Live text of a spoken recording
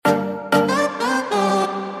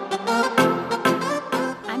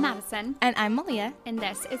Jen. And I'm Malia. And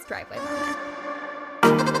this is Driveway Mama.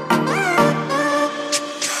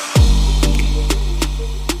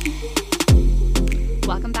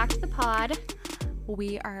 Welcome back to the pod.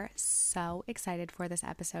 We are so excited for this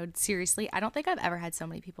episode. Seriously, I don't think I've ever had so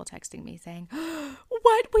many people texting me saying,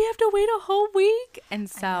 what? We have to wait a whole week? And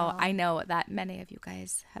so I know that many of you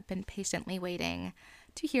guys have been patiently waiting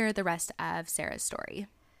to hear the rest of Sarah's story.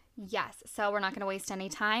 Yes, so we're not going to waste any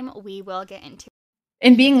time. We will get into it.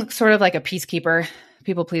 In being sort of like a peacekeeper,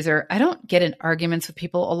 people pleaser, I don't get in arguments with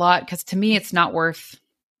people a lot because to me it's not worth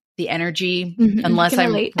the energy unless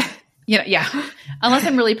I'm late. Unless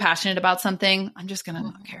I'm really passionate about something, I'm just going to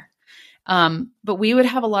not care. But we would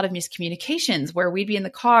have a lot of miscommunications where we'd be in the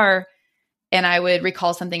car and I would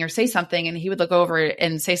recall something or say something and he would look over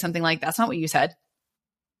and say something like, that's not what you said.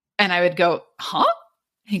 And I would go, huh?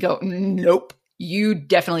 He'd go, nope, you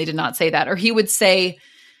definitely did not say that. Or he would say,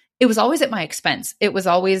 it was always at my expense. It was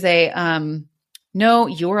always no,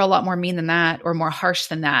 you're a lot more mean than that or more harsh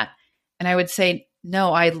than that. And I would say,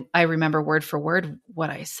 no, I remember word for word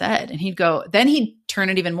what I said. And he'd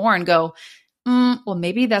turn it even more and go, well,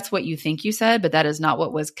 maybe that's what you think you said, but that is not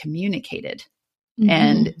what was communicated. Mm-hmm.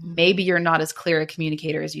 And maybe you're not as clear a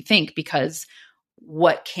communicator as you think because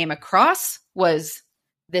what came across was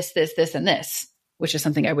this, and this, which is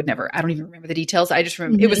something I don't even remember the details. I just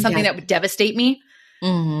remember it was something that would devastate me.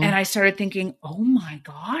 Mm-hmm. And I started thinking, oh my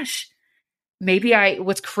gosh,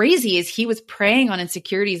 what's crazy is he was preying on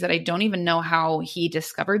insecurities that I don't even know how he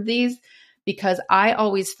discovered these because I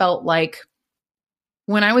always felt like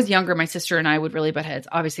when I was younger, my sister and I would really butt heads.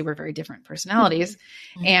 Obviously, we're very different personalities.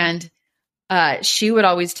 Mm-hmm. And she would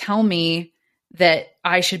always tell me that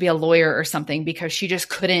I should be a lawyer or something because she just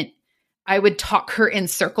couldn't. I would talk her in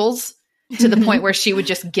circles to the point where she would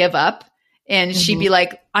just give up. And she'd be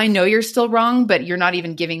like, I know you're still wrong, but you're not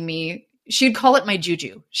even giving me. She'd call it my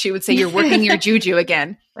juju. She would say, you're working your juju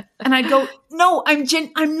again. And I'd go, no, I'm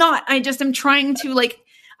not. I just am trying to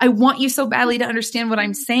I want you so badly to understand what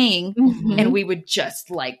I'm saying. Mm-hmm. And we would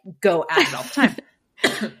just go at it all the time.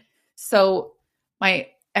 So my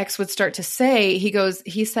ex would start to say,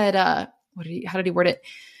 he said, how did he word it?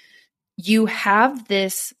 You have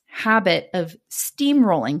this habit of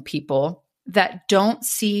steamrolling people that don't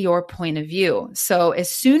see your point of view. So as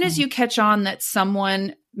soon as you catch on that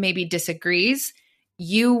someone maybe disagrees,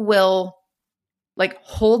 you will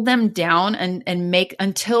hold them down and make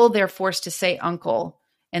until they're forced to say uncle.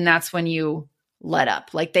 And that's when you let up.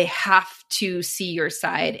 They have to see your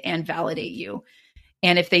side and validate you.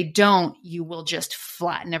 And if they don't, you will just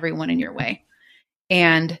flatten everyone in your way.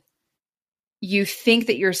 And you think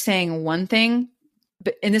that you're saying one thing,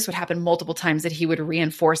 and this would happen multiple times that he would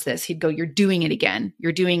reinforce this. He'd go, you're doing it again.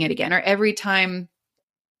 You're doing it again. Or every time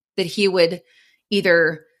that he would we'd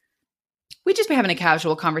just be having a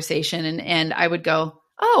casual conversation and I would go,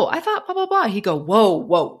 oh, I thought blah, blah, blah. He'd go,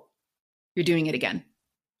 whoa, you're doing it again.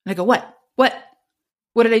 And I go, what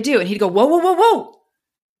did I do? And he'd go, whoa.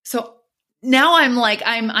 So now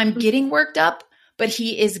I'm getting worked up, but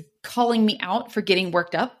he is calling me out for getting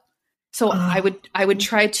worked up. So I would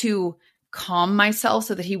try to calm myself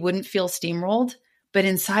so that he wouldn't feel steamrolled. But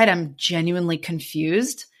inside I'm genuinely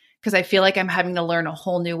confused because I feel like I'm having to learn a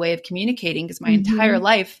whole new way of communicating because my entire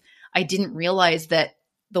life, I didn't realize that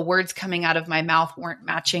the words coming out of my mouth weren't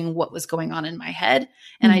matching what was going on in my head.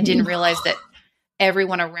 And I didn't realize that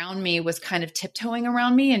everyone around me was kind of tiptoeing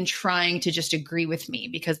around me and trying to just agree with me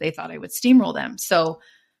because they thought I would steamroll them. So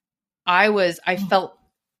I felt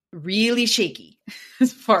really shaky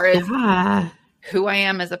as far as who I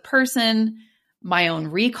am as a person, my own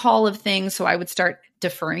recall of things. So I would start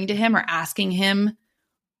deferring to him or asking him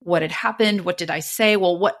what had happened. What did I say?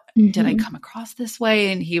 Well, what did I come across this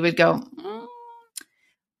way? And he would go,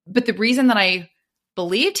 But the reason that I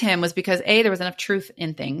believed him was because A, there was enough truth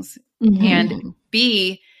in things. And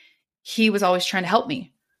B, he was always trying to help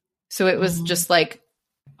me. So it was just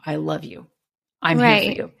I love you. I'm here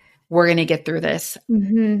for you. We're going to get through this.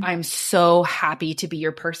 I'm so happy to be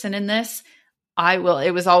your person in this. I will.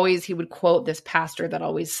 It was always, he would quote this pastor that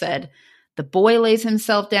always said, the boy lays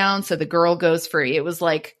himself down, so the girl goes free. It was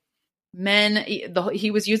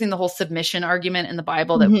he was using the whole submission argument in the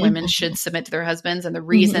Bible that women should submit to their husbands. And the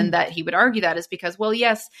reason that he would argue that is because, well,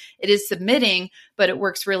 yes, it is submitting, but it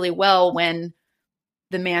works really well when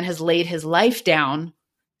the man has laid his life down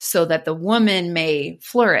so that the woman may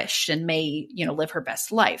flourish and may, live her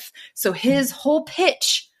best life. So his whole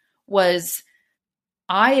pitch was,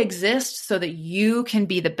 I exist so that you can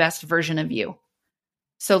be the best version of you.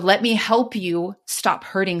 So let me help you stop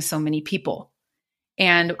hurting so many people.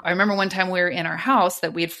 And I remember one time we were in our house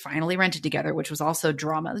that we had finally rented together, which was also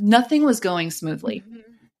drama. Nothing was going smoothly.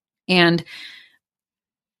 And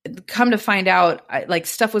come to find out, like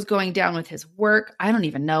stuff was going down with his work. I don't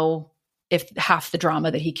even know if half the drama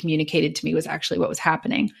that he communicated to me was actually what was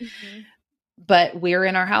happening. Mm-hmm. But we were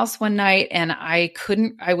in our house one night and I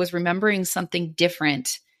was remembering something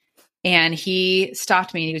different. And he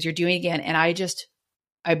stopped me and he goes, "You're doing it again." And I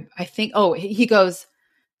think, he goes,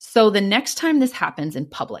 "So the next time this happens in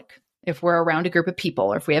public, if we're around a group of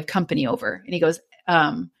people or if we have company over," and he goes,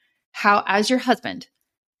 "How, as your husband,"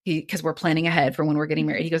 because we're planning ahead for when we're getting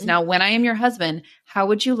married. He goes, "Now, when I am your husband, how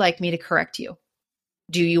would you like me to correct you?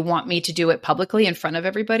 Do you want me to do it publicly in front of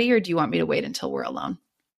everybody, or do you want me to wait until we're alone?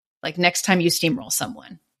 Like next time you steamroll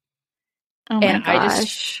someone." Oh my and gosh. I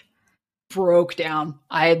just broke down.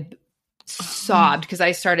 I sobbed because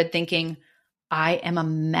I started thinking, I am a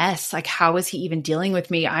mess. Like, how is he even dealing with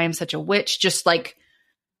me? I am such a witch. Just like,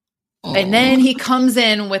 and then he comes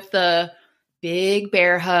in with the big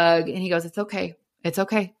bear hug and he goes, "It's okay. It's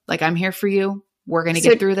okay. Like, I'm here for you. We're going to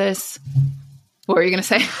get through this." What were you going to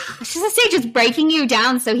say? I was just going to say, just breaking you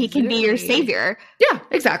down so he can be your savior. Yeah,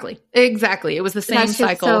 exactly. Exactly. It was the same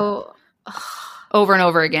cycle over and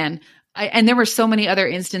over again. And there were so many other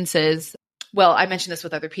instances. Well, I mentioned this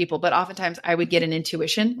with other people, but oftentimes I would get an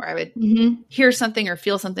intuition where I would hear something or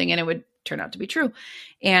feel something and it would turn out to be true.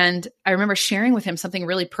 And I remember sharing with him something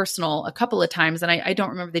really personal a couple of times, and I don't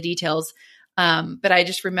remember the details, but I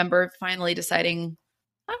just remember finally deciding,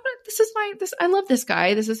 I love this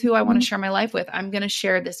guy. This is who I want to share my life with. I'm going to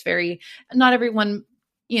share this not everyone,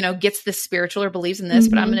 gets this spiritual or believes in this,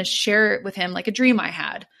 but I'm going to share it with him like a dream I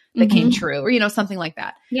had that came true or, something like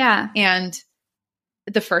that. Yeah. And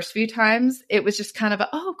the first few times it was just kind of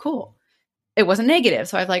oh, cool. It wasn't negative.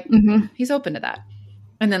 So I was like, he's open to that.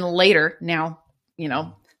 And then later now,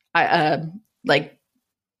 I like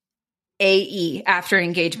AE after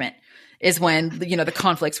engagement is when, the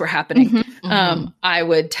conflicts were happening. I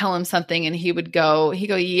would tell him something and he'd go,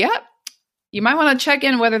 "Yep, you might want to check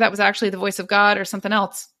in whether that was actually the voice of God or something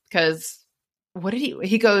else." Because what did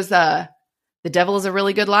he goes, "The devil is a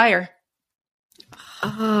really good liar."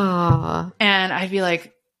 Oh. And I'd be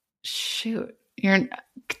like, "Shoot,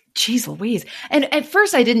 geez Louise." And at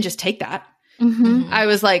first I didn't just take that. I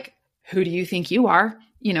was like, "Who do you think you are?"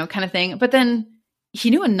 Kind of thing. But then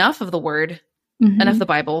he knew enough of the word, enough of the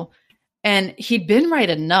Bible, and he'd been right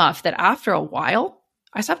enough that after a while,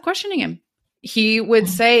 I stopped questioning him. He would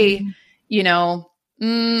say,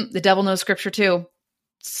 the devil knows scripture too.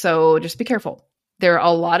 So just be careful. There are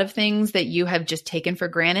a lot of things that you have just taken for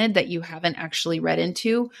granted that you haven't actually read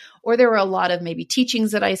into, or there were a lot of maybe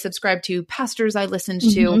teachings that I subscribed to, pastors I listened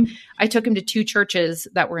to. I took him to 2 churches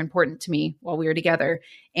that were important to me while we were together.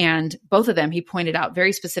 And both of them, he pointed out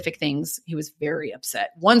very specific things. He was very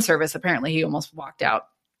upset. One service, apparently he almost walked out.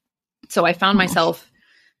 So I found myself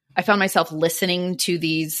listening to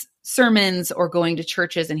these sermons or going to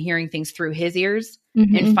churches and hearing things through his ears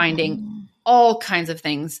and finding all kinds of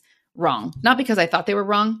things wrong. Not because I thought they were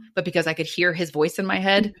wrong, but because I could hear his voice in my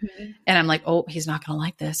head. And I'm like, "Oh, he's not going to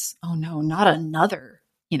like this. Oh no, not another,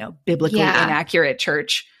 biblically inaccurate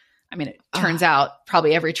church." I mean, it turns out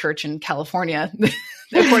probably every church in California,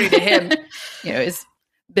 according to him, is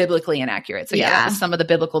biblically inaccurate. So that was some of the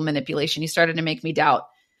biblical manipulation. He started to make me doubt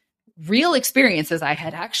real experiences I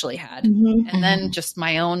had actually had. And then just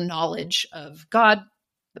my own knowledge of God,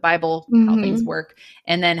 the Bible, how things work,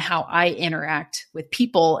 and then how I interact with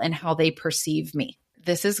people and how they perceive me.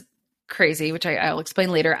 This is crazy, which I'll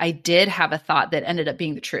explain later. I did have a thought that ended up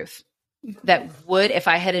being the truth that would, if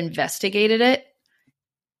I had investigated it,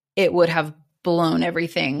 it would have blown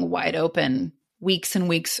everything wide open weeks and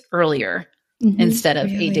weeks earlier instead of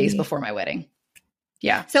 8 days before my wedding.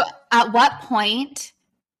 Yeah. So at what point,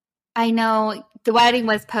 I know the wedding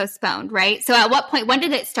was postponed, right? So at what point, when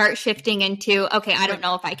did it start shifting into, okay, I don't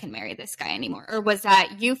know if I can marry this guy anymore? Or was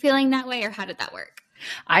that you feeling that way, or how did that work?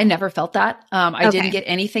 I never felt that. I didn't get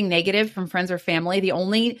anything negative from friends or family. The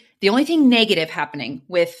only thing negative happening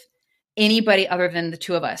with anybody other than the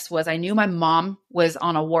 2 of us was I knew my mom was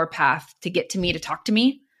on a warpath to get to me to talk to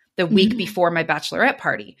me the week before my bachelorette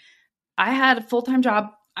party. I had a full-time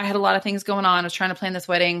job. I had a lot of things going on. I was trying to plan this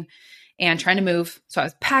wedding and trying to move. So I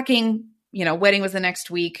was packing, wedding was the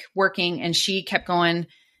next week, working, and she kept going,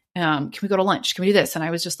 "Can we go to lunch? Can we do this?" And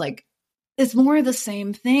I was just like, it's more of the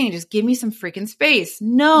same thing. Just give me some freaking space.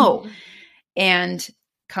 No. And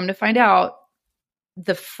come to find out,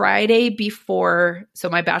 the Friday before, so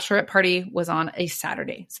my bachelorette party was on a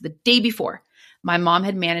Saturday. So the day before, my mom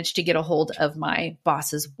had managed to get a hold of my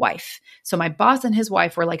boss's wife. So my boss and his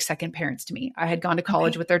wife were like second parents to me. I had gone to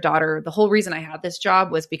college with their daughter. The whole reason I had this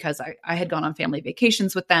job was because I had gone on family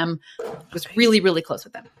vacations with them, was really, really close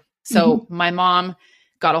with them. So my mom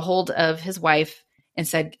got a hold of his wife and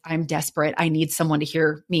said, I'm desperate. I need someone to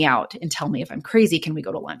hear me out and tell me if I'm crazy. Can we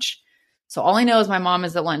go to lunch? So all I know is my mom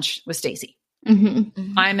is at lunch with Stacy.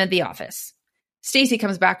 I'm at the office. Stacy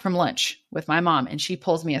comes back from lunch with my mom and she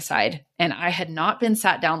pulls me aside, and I had not been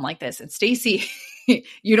sat down like this. And Stacy,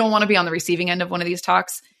 you don't want to be on the receiving end of one of these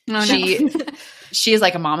talks. Oh, she is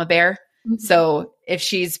like a mama bear. So if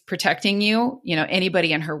she's protecting you,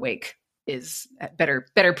 anybody in her wake is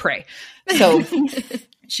better pray. So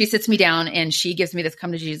she sits me down and she gives me this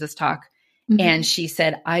come to Jesus talk. And she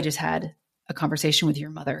said, I just had a conversation with your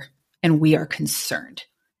mother and we are concerned.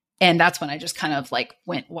 And that's when I just kind of like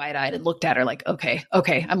went wide-eyed and looked at her like, okay,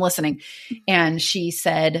 I'm listening. And she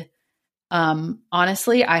said,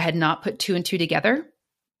 honestly, I had not put 2 and 2 together.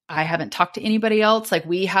 I haven't talked to anybody else. Like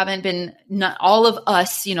we haven't been, not all of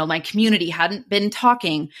us, my community hadn't been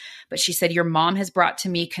talking, but she said, your mom has brought to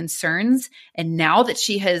me concerns. And now that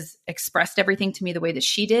she has expressed everything to me the way that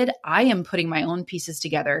she did, I am putting my own pieces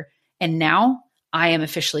together. And now I am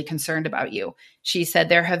officially concerned about you. She said,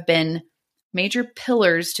 there have been major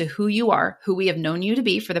pillars to who you are, who we have known you to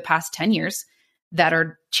be for the past 10 years that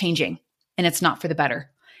are changing, and it's not for the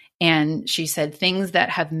better. And she said, things that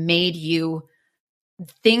have made you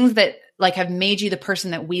the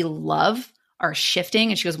person that we love are shifting.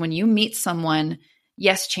 And she goes, when you meet someone,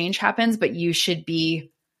 yes, change happens, but you should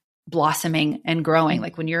be blossoming and growing.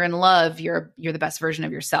 Like when you're in love, you're the best version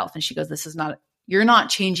of yourself. And she goes, you're not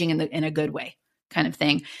changing in a good way kind of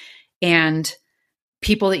thing. And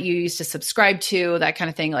people that you used to subscribe to, that kind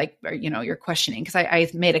of thing, like, you're questioning. Cause I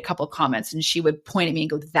made a couple of comments and she would point at me and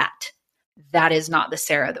go, that is not the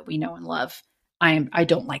Sara that we know and love. I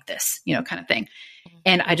don't like this, kind of thing.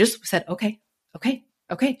 And I just said, okay.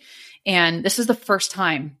 And this is the first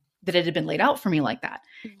time that it had been laid out for me like that.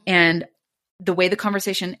 And the way the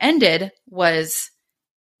conversation ended was,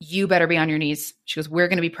 you better be on your knees. She goes, we're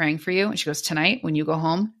going to be praying for you. And she goes, tonight, when you go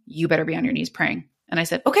home, you better be on your knees praying. And I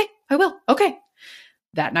said, okay, I will. Okay.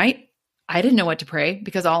 That night, I didn't know what to pray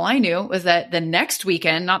because all I knew was that the next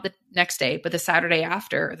weekend, not the next day, but the Saturday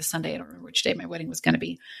after, or the Sunday, I don't remember which day my wedding was going to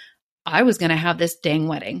be, I was going to have this dang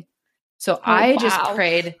wedding. So I just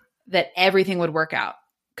prayed that everything would work out.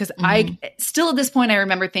 Because I still at this point, I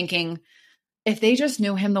remember thinking, if they just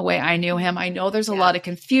knew him the way I knew him, I know there's a lot of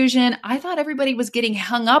confusion. I thought everybody was getting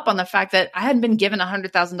hung up on the fact that I hadn't been given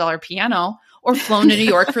 $100,000 piano or flown to New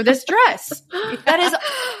York for this dress. That is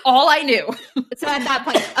all I knew. So at that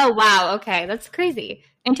point, oh, wow. Okay. That's crazy.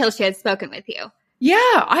 Until she had spoken with you. Yeah.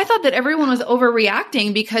 I thought that everyone was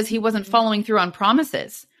overreacting because he wasn't following through on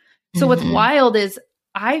promises. So what's wild is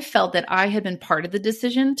I felt that I had been part of the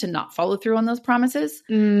decision to not follow through on those promises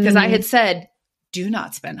because I had said, do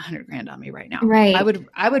not spend $100,000 on me right now. Right.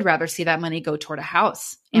 I would rather see that money go toward a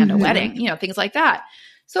house and a wedding, things like that.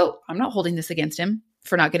 So I'm not holding this against him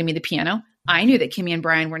for not getting me the piano. I knew that Kimmy and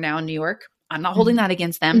Brian were now in New York. I'm not holding that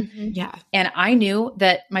against them. Yeah. And I knew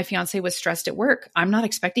that my fiance was stressed at work. I'm not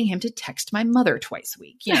expecting him to text my mother twice a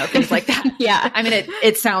week, things like that. Yeah. I mean,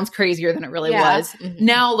 it sounds crazier than it really was.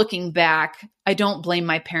 Now looking back, I don't blame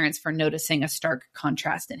my parents for noticing a stark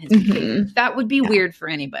contrast in his behavior. That would be weird for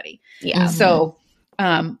anybody. Yeah. So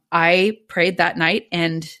I prayed that night.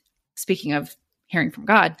 And speaking of hearing from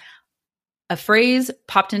God, a phrase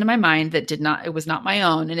popped into my mind that it was not my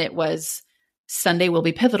own. And it was, Sunday will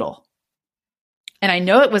be pivotal. And I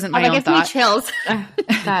know it wasn't my own thought. Me chills.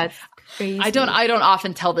 That's crazy. I don't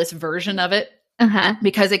often tell this version of it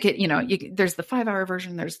because it could, there's the 5-hour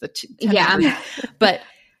version, there's the 10-hour version. But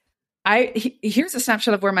here's a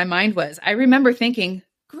snapshot of where my mind was. I remember thinking,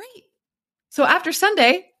 great. So after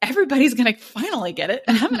Sunday, everybody's going to finally get it.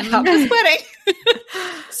 And I'm going to have this wedding.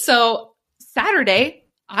 So Saturday,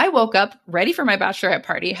 I woke up ready for my bachelorette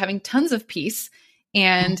party, having tons of peace.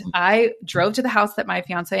 And I drove to the house that my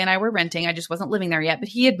fiance and I were renting. I just wasn't living there yet, but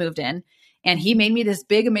he had moved in and he made me this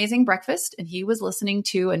big, amazing breakfast. And he was listening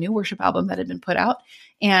to a new worship album that had been put out.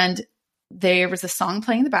 And there was a song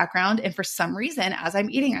playing in the background. And for some reason, as I'm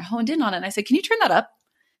eating, I honed in on it. And I said, can you turn that up?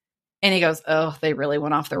 And he goes, oh, they really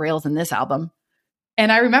went off the rails in this album. And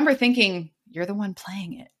I remember thinking, you're the one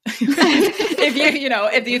playing it.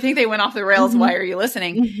 If you think they went off the rails, why are you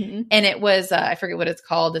listening? And it was, I forget what it's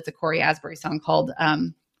called. It's a Corey Asbury song called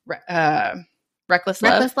Reckless Love.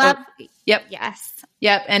 Reckless Love? Yep. Yes.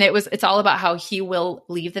 Yep. And it's all about how he will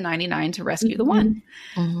leave the 99 to rescue the one.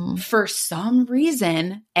 For some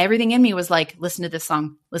reason, everything in me was like, listen to this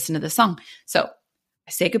song. So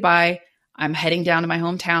I say goodbye. I'm heading down to my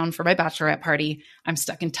hometown for my bachelorette party. I'm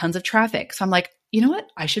stuck in tons of traffic. So I'm like, you know what?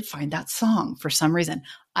 I should find that song for some reason.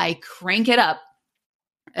 I crank it up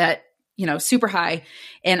at, super high,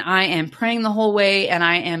 and I am praying the whole way, and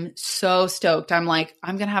I am so stoked. I'm like,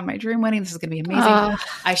 I'm going to have my dream wedding. This is going to be amazing.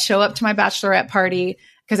 I show up to my bachelorette party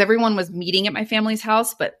because everyone was meeting at my family's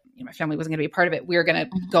house, but my family wasn't going to be a part of it. We were going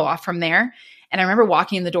to go off from there. And I remember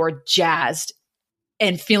walking in the door jazzed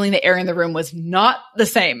and feeling the air in the room was not the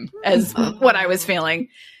same as what I was feeling.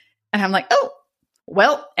 And I'm like, oh,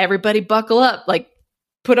 well, everybody buckle up. Like,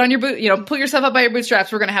 put on your boot, pull yourself up by your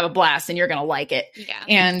bootstraps. We're going to have a blast and you're going to like it. Yeah.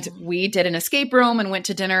 And we did an escape room and went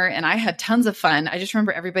to dinner, and I had tons of fun. I just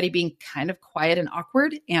remember everybody being kind of quiet and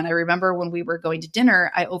awkward. And I remember when we were going to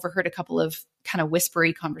dinner, I overheard a couple of kind of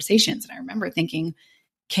whispery conversations. And I remember thinking,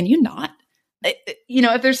 can you not?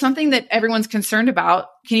 If there's something that everyone's concerned about,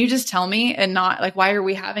 can you just tell me and not like, why are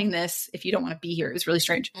we having this if you don't want to be here? It was really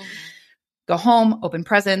strange. Mm-hmm. Go home, open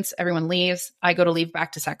presents, everyone leaves. I go to leave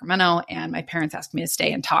back to Sacramento, and my parents asked me to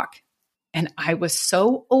stay and talk. And I was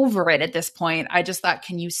so over it at this point. I just thought,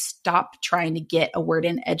 can you stop trying to get a word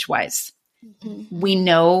in edgewise? Mm-hmm. We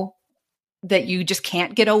know that you just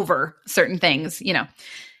can't get over certain things.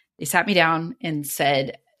 They sat me down and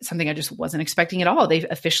said something I just wasn't expecting at all. They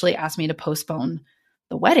officially asked me to postpone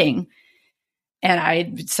the wedding. And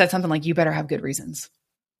I said something like, you better have good reasons.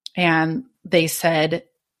 And they said,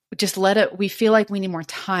 just we feel like we need more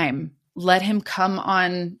time. Let him come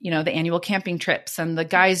on, the annual camping trips and the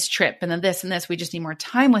guys trip and then this and this. We just need more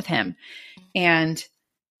time with him. And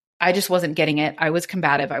I just wasn't getting it. I was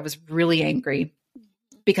combative. I was really angry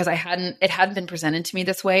because it hadn't been presented to me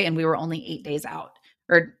this way. And we were only 8 days out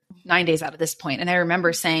or 9 days out at this point. And I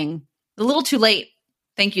remember saying, a little too late.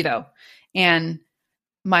 Thank you though. And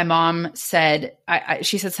my mom said,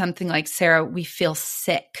 she said something like, Sarah, we feel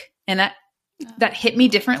sick. And that hit me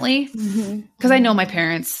differently because I know my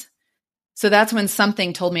parents. So that's when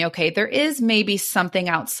something told me, okay, there is maybe something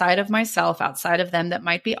outside of myself, outside of them that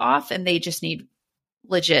might be off, and they just need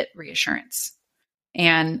legit reassurance.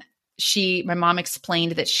 And my mom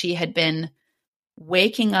explained that she had been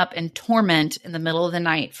waking up in torment in the middle of the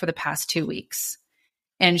night for the past 2 weeks,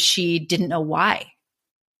 and she didn't know why.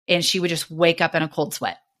 And she would just wake up in a cold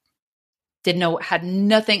sweat. Didn't know, had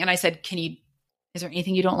nothing. And I said, is there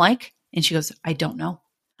anything you don't like? And she goes, I don't know.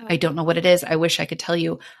 I don't know what it is. I wish I could tell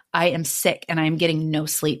you. I am sick and I am getting no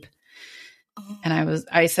sleep. And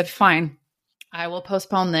I said, fine, I will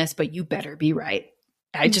postpone this, but you better be right.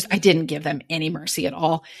 I didn't give them any mercy at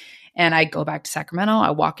all. And I go back to Sacramento.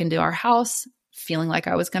 I walk into our house feeling like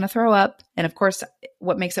I was going to throw up. And of course,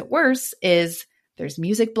 what makes it worse is there's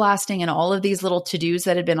music blasting and all of these little to-dos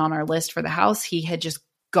that had been on our list for the house. He had just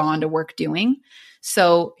gone to work doing.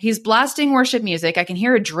 So he's blasting worship music. I can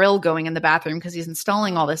hear a drill going in the bathroom because he's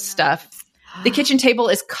installing all this stuff. The kitchen table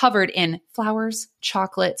is covered in flowers,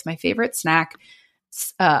 chocolates, my favorite snack,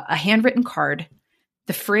 a handwritten card.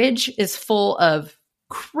 The fridge is full of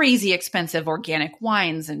crazy expensive organic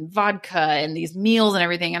wines and vodka and these meals and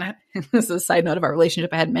everything. And this is a side note of our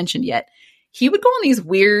relationship I hadn't mentioned yet. He would go on these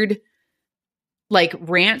weird like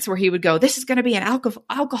rants where he would go, this is going to be an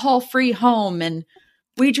alcohol-free home and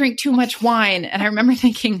we drink too much wine. And I remember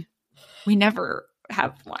thinking, we never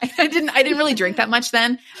have wine. I didn't really drink that much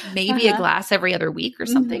then. Maybe a glass every other week or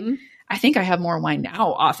something. Mm-hmm. I think I have more wine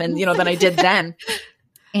now often, than I did then.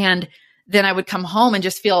 And then I would come home and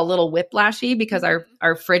just feel a little whiplashy because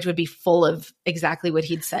our fridge would be full of exactly what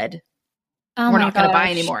he'd said. We're not going to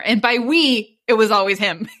buy anymore. And by we, it was always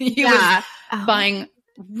him. He was buying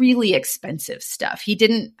really expensive stuff. He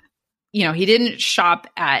didn't shop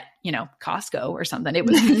at, Costco or something. It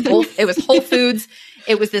was Whole Foods.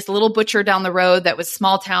 It was this little butcher down the road that was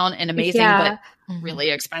small town and amazing, but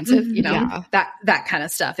really expensive, that kind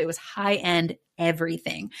of stuff. It was high end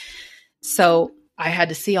everything. So I had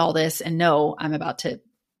to see all this and know I'm about to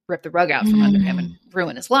rip the rug out from under him and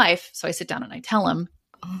ruin his life. So I sit down and I tell him.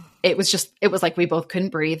 It was like we both couldn't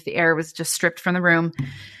breathe. The air was just stripped from the room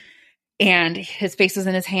and his face was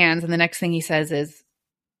in his hands. And the next thing he says is,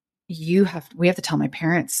 we have to tell my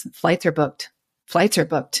parents flights are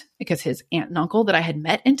booked because his aunt and uncle that I had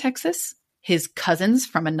met in Texas, his cousins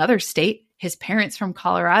from another state, his parents from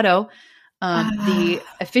Colorado, the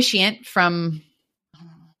officiant from,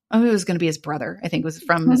 it was going to be his brother. I think it was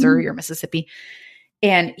from Missouri or Mississippi.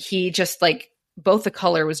 And he just both the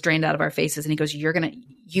color was drained out of our faces. And he goes,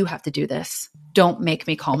 you have to do this. Don't make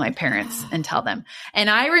me call my parents and tell them. And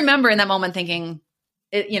I remember in that moment thinking,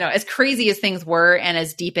 as crazy as things were and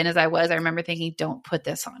as deep in as I was, I remember thinking, don't put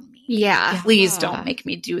this on me. Yeah. Please don't make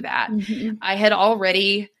me do that. Mm-hmm. I had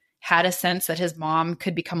already had a sense that his mom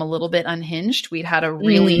could become a little bit unhinged. We'd had a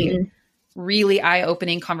really, really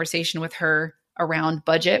eye-opening conversation with her around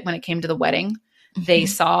budget when it came to the wedding. Mm-hmm. They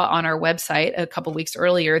saw on our website a couple weeks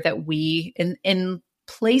earlier that we, in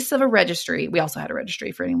place of a registry. We also had a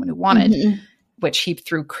registry for anyone who wanted, which he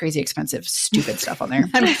threw crazy expensive, stupid stuff on there.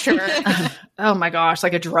 I'm sure. Oh my gosh,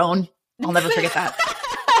 like a drone. I'll never forget that.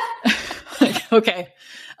 Okay.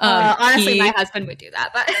 Honestly, my husband would do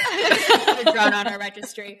that, but a drone on our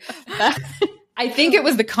registry. I think it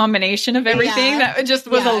was the combination of everything that just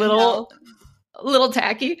was a little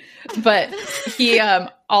tacky. But he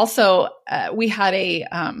also we had a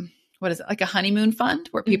what is it, like a honeymoon fund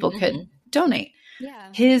where people could donate. Yeah.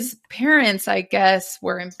 His parents, I guess,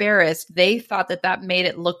 were embarrassed. They thought that made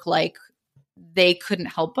it look like they couldn't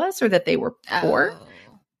help us or that they were poor.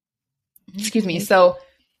 Excuse me. So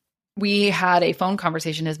we had a phone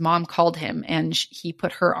conversation. His mom called him and he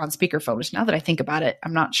put her on speakerphone, which now that I think about it,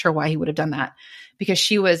 I'm not sure why he would have done that, because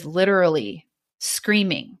she was literally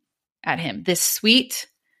screaming at him. This sweet,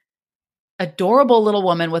 adorable little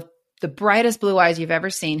woman with the brightest blue eyes you've ever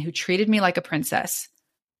seen, who treated me like a princess,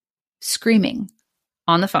 screaming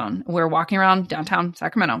on the phone. We're walking around downtown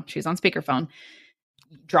Sacramento. She's on speakerphone,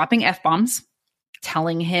 dropping F-bombs,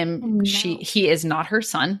 telling him he is not her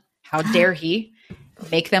son. How dare he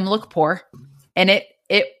make them look poor? And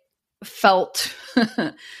it felt,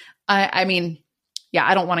 I mean, yeah,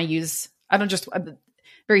 I don't want to use, I'm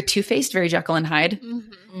very two-faced, very Jekyll and Hyde.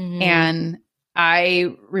 And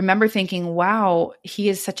I remember thinking, wow, he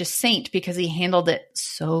is such a saint because he handled it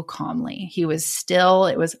so calmly. He was still,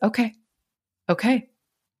 it was okay.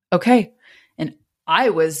 And I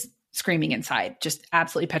was screaming inside, just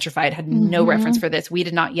absolutely petrified, had no reference for this. We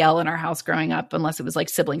did not yell in our house growing up unless it was like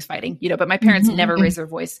siblings fighting, but my parents never raised their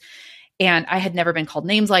voice. And I had never been called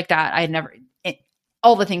names like that.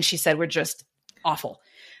 All the things she said were just awful.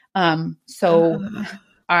 So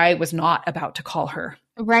I was not about to call her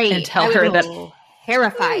and tell her that.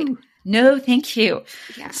 Terrified. No, thank you.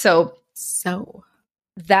 Yeah. So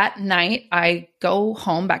that night I go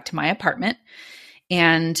home back to my apartment,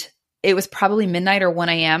 and it was probably midnight or 1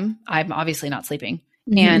 a.m. I'm obviously not sleeping.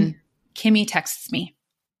 And Kimmy texts me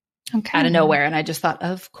out of nowhere. And I just thought,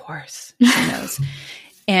 of course she knows.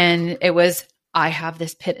 And it was, I have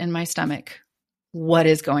this pit in my stomach. What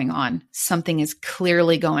is going on? Something is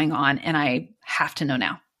clearly going on, and I have to know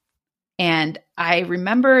now. And I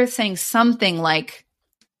remember saying something like,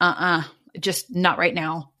 just not right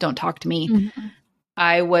now. Don't talk to me.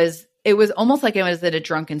 It was almost like I was at a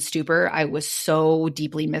drunken stupor. I was so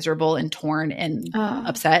deeply miserable and torn and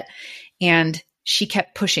upset. And she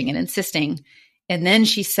kept pushing and insisting. And then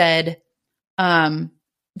she said,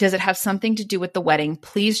 does it have something to do with the wedding?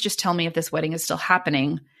 Please just tell me if this wedding is still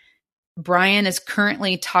happening. Brian is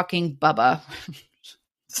currently talking Bubba.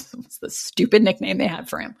 It's the stupid nickname they had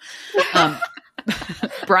for him.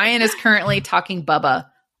 Brian is currently talking Bubba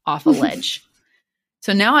off a ledge.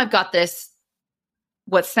 So now I've got this,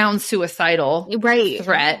 what sounds suicidal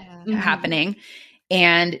threat happening.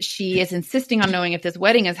 And she is insisting on knowing if this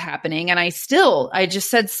wedding is happening. And I just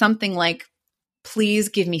said something like, please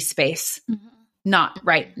give me space. Not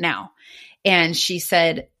right now. And she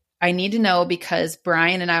said, I need to know because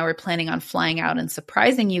Brian and I were planning on flying out and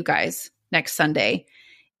surprising you guys next Sunday.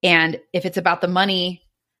 And if it's about the money,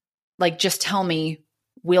 like, just tell me,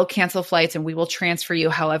 we'll cancel flights and we will transfer you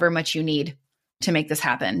however much you need to make this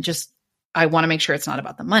happen. I want to make sure it's not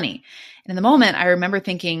about the money. And in the moment, I remember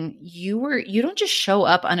thinking, you don't just show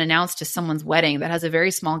up unannounced to someone's wedding that has a very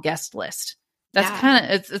small guest list. That's kind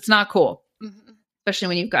of, it's not cool. Especially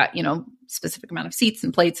when you've got, specific amount of seats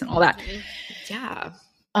and plates and all that. Yeah.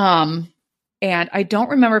 And I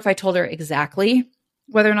don't remember if I told her exactly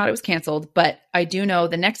whether or not it was canceled, but I do know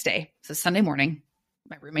the next day, so Sunday morning,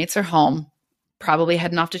 my roommates are home, probably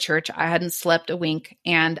heading off to church. I hadn't slept a wink.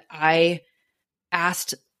 And I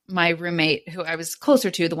asked my roommate, who I was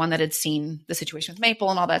closer to, the one that had seen the situation with Maple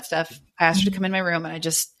and all that stuff. I asked her to come in my room, and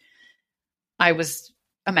I was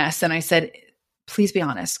a mess. And I said, please be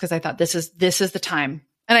honest. Cause I thought this is the time.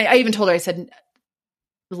 And I even told her, I said,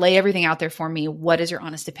 lay everything out there for me. What is your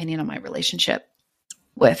honest opinion on my relationship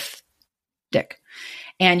with Dick?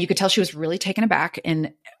 And you could tell she was really taken aback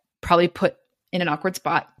and probably put in an awkward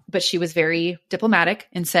spot, but she was very diplomatic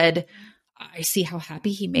and said, I see how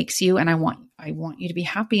happy he makes you, and I want you to be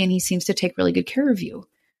happy, and he seems to take really good care of you.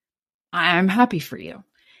 I'm happy for you.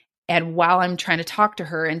 And while I'm trying to talk to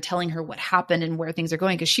her and telling her what happened and where things are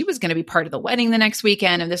going, because she was going to be part of the wedding the next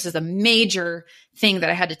weekend, and this is a major thing that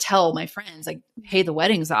I had to tell my friends, like, hey, the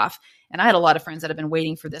wedding's off. And I had a lot of friends that have been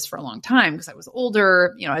waiting for this for a long time because I was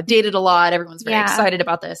older, I dated a lot. Everyone's very excited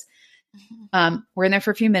about this. We're in there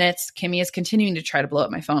for a few minutes. Kimmy is continuing to try to blow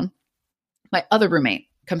up my phone. My other roommate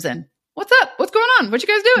comes in. What's up? What's going on? What you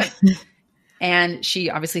guys doing? And she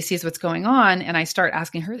obviously sees what's going on. And I start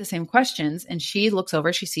asking her the same questions. And she looks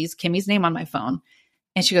over. She sees Kimmy's name on my phone.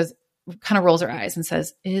 And she goes, kind of rolls her eyes and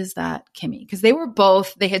says, is that Kimmy? Because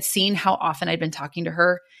they had seen how often I'd been talking to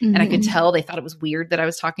her. And I could tell they thought it was weird that I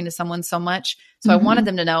was talking to someone so much. So I wanted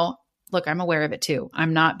them to know, look, I'm aware of it too.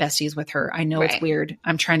 I'm not besties with her. I know it's weird.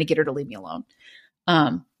 I'm trying to get her to leave me alone.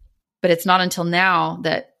 But it's not until now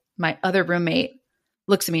that my other roommate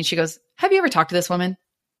looks at me and she goes, have you ever talked to this woman?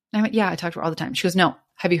 And I went, yeah, I talk to her all the time. She goes, no.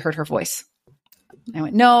 Have you heard her voice? And I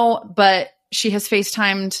went, no, but she has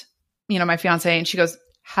FaceTimed, my fiance. And she goes,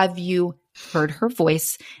 have you heard her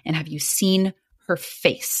voice and have you seen her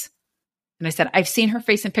face? And I said, I've seen her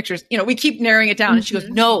face in pictures. We keep narrowing it down. And she goes,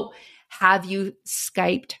 no. Have you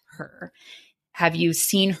Skyped her? Have you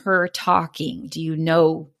seen her talking? Do you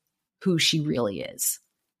know who she really is?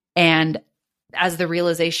 And as the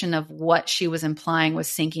realization of what she was implying was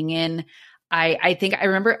sinking in, I think I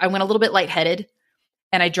remember I went a little bit lightheaded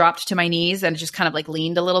and I dropped to my knees and just kind of like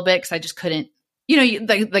leaned a little bit because I just couldn't,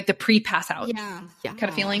 like the pre-pass out kind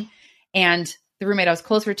of feeling. And the roommate I was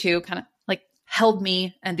closer to kind of like held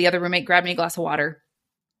me, and the other roommate grabbed me a glass of water,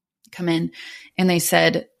 come in, and they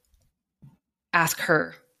said, ask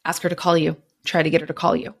her to call you, try to get her to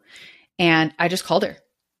call you. And I just called her.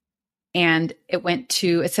 And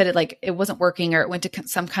it said it wasn't working, or it went to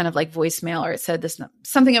some kind of like voicemail, or it said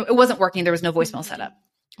something, it wasn't working. There was no voicemail set up.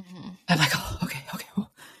 I'm like, oh, okay.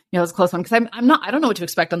 It was a close one. Cause I don't know what to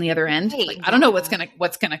expect on the other end. Right. Like, I don't know what's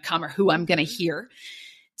going to come or who I'm going to hear.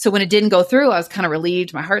 So when it didn't go through, I was kind of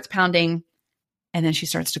relieved. My heart's pounding. And then she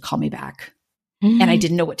starts to call me back. And I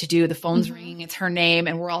didn't know what to do. The phone's ringing. It's her name.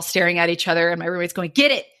 And we're all staring at each other. And my roommate's going,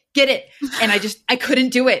 get it. And I couldn't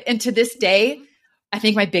do it. And to this day, I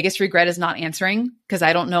think my biggest regret is not answering, because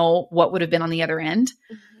I don't know what would have been on the other end.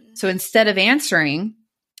 So instead of answering,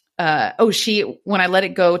 when I let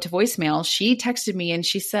it go to voicemail, she texted me and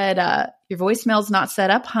she said, your voicemail's not set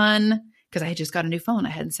up, hun. Because I had just got a new phone. I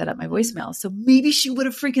hadn't set up my voicemail. So maybe she would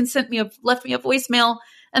have freaking left me a voicemail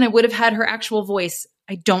and I would have had her actual voice.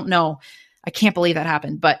 I don't know. I can't believe that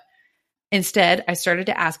happened. But instead, I started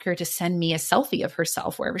to ask her to send me a selfie of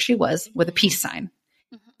herself wherever she was with a peace sign.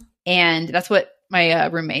 And that's what my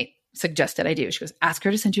roommate suggested I do. She goes, ask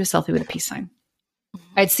her to send you a selfie with a peace sign.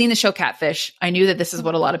 I'd seen the show Catfish. I knew that this is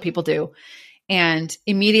what a lot of people do. And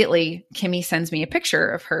immediately, Kimmy sends me a picture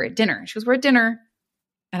of her at dinner. She goes, we're at dinner.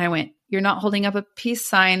 And I went, you're not holding up a peace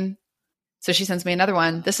sign. So she sends me another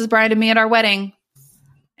one. This is Brian and me at our wedding.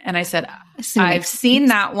 And I said, I've seen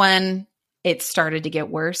that one. It started to get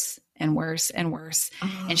worse and worse and worse.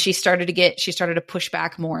 And she started to push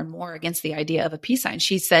back more and more against the idea of a peace sign.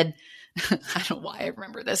 She said, I don't know why I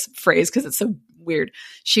remember this phrase because it's so weird.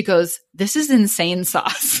 She goes, this is insane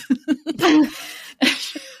sauce.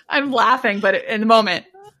 I'm laughing, but in the moment,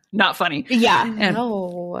 not funny. Yeah. And,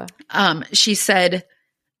 no. She said,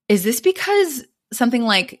 is this because something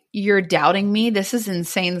like you're doubting me? This is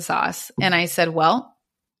insane sauce. And I said, well,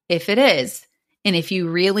 if it is, and if you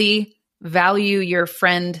really value your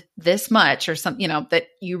friend this much, or something, that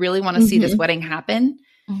you really want to see this wedding happen,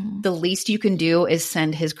 the least you can do is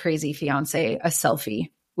send his crazy fiance a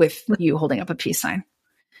selfie with you holding up a peace sign.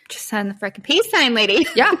 Just send the freaking peace sign, lady.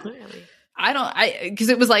 Yeah. Because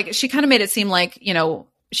it was like, she kind of made it seem like,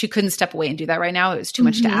 she couldn't step away and do that right now. It was too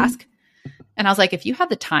much to ask. And I was like, if you had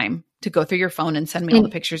the time to go through your phone and send me all the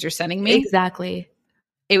pictures you're sending me. Exactly.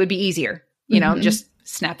 It would be easier, just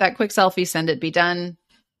snap that quick selfie, send it, be done,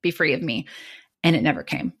 be free of me. And it never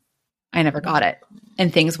came. I never got it.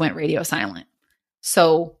 And things went radio silent.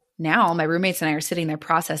 So now my roommates and I are sitting there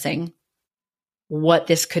processing what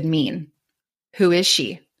this could mean. Who is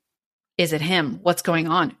she? Is it him? What's going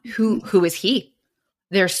on? Who is he?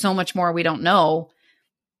 There's so much more we don't know.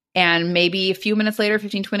 And maybe a few minutes later,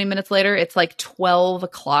 15, 20 minutes later, it's like 12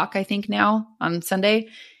 o'clock, I think now on Sunday.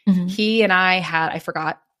 He and I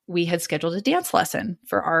forgot, we had scheduled a dance lesson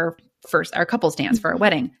for our couples dance for our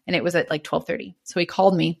wedding. And it was at like 12:30. So he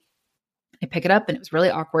called me. I pick it up and it was really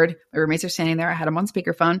awkward. My roommates are standing there. I had him on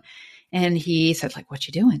speakerphone and he said, like, what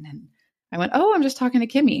you doing? And I went, oh, I'm just talking to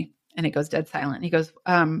Kimmy. And it goes dead silent. He goes,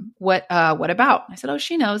 what about? I said, oh,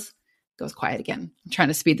 she knows. It goes quiet again. I'm trying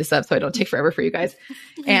to speed this up so I don't take forever for you guys.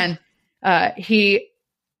 And he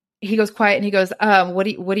goes quiet and he goes, what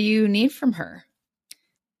do you need from her?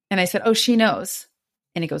 And I said, oh, she knows.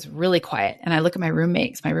 And he goes really quiet. And I look at my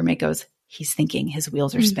roommate. My roommate goes, he's thinking, his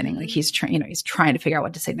wheels are spinning. Like he's trying, he's trying to figure out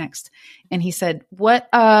what to say next. And he said,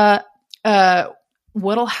 what'll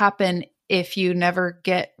happen if you never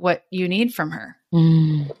get what you need from her?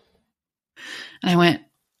 And I went,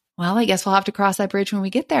 well, I guess we'll have to cross that bridge when we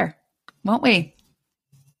get there, won't we?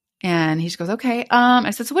 And he just goes, okay.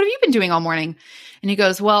 I said, so what have you been doing all morning? And he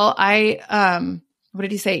goes, well, I what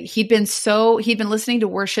did he say? He'd been listening to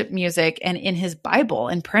worship music and in his Bible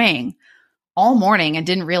and praying all morning and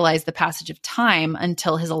didn't realize the passage of time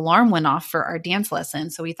until his alarm went off for our dance lesson.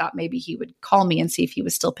 So he thought maybe he would call me and see if he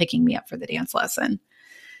was still picking me up for the dance lesson.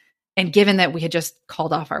 And given that we had just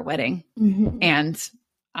called off our wedding and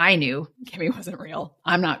I knew Kimmy wasn't real,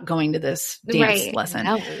 I'm not going to this dance lesson.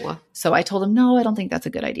 No. So I told him, no, I don't think that's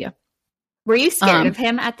a good idea. Were you scared of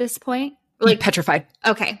him at this point? Like petrified.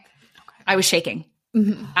 Okay. I was shaking.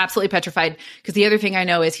 Absolutely petrified. Because the other thing I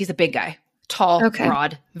know is he's a big guy. Tall,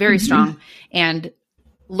 broad, very strong. And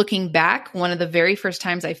looking back, one of the very first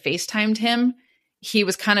times I FaceTimed him, he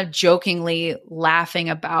was kind of jokingly laughing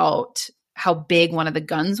about how big one of the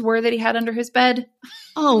guns were that he had under his bed.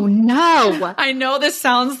 Oh, no. I know this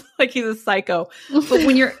sounds like he's a psycho, but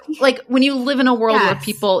when you're like, when you live in a world where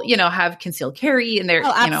people, have concealed carry and they're,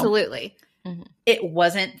 absolutely. It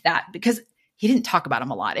wasn't that, because he didn't talk about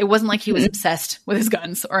him a lot. It wasn't like he was obsessed with his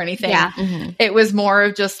guns or anything. Yeah. It was more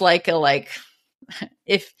of just like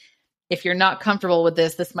if you're not comfortable with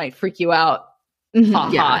this might freak you out.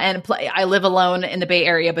 Ha ha. And I live alone in the Bay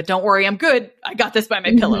Area, but don't worry, I'm good. I got this by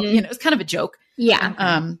my pillow. It's kind of a joke.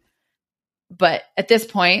 Yeah. But at this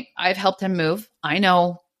point, I've helped him move. I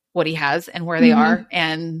know what he has and where they are,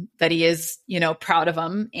 and that he is, proud of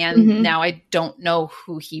them. And now I don't know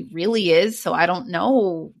who he really is. So I don't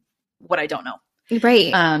know what I don't know.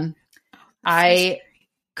 Right. I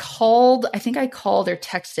called or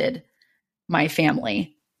texted my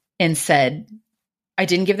family and said, I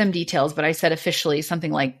didn't give them details, but I said officially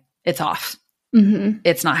something like, it's off.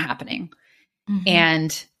 It's not happening.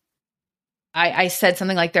 And I said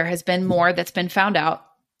something like, there has been more that's been found out.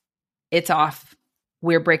 It's off.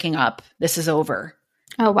 We're breaking up. This is over.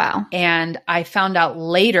 Oh, wow. And I found out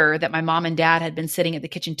later that my mom and dad had been sitting at the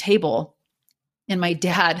kitchen table. And my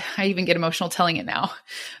dad, I even get emotional telling it now.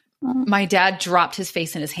 My dad dropped his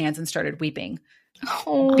face in his hands and started weeping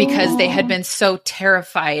because they had been so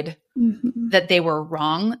terrified that they were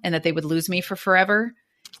wrong and that they would lose me for forever.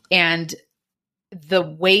 And the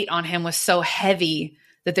weight on him was so heavy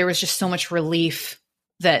that there was just so much relief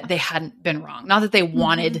that they hadn't been wrong. Not that they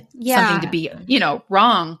wanted something to be,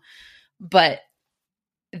 wrong, but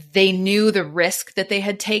they knew the risk that they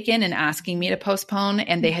had taken in asking me to postpone,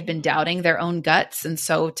 and they had been doubting their own guts. And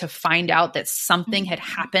so to find out that something had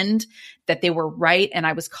happened, that they were right, and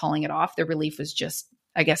I was calling it off, the relief was just,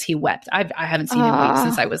 I guess he wept. I haven't seen him weep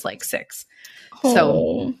since I was like 6.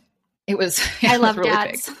 So it was, I love really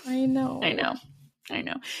dads. big. I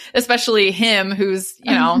know. Especially him, who's,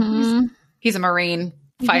 he's a Marine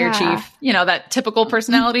fire chief, that typical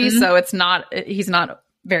personality. So he's not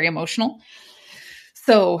very emotional.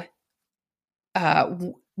 So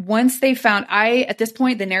once they found, at this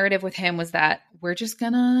point, the narrative with him was that we're just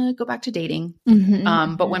going to go back to dating.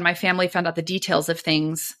 But when my family found out the details of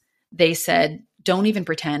things, they said, don't even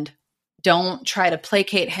pretend. Don't try to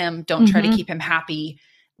placate him. Don't try to keep him happy.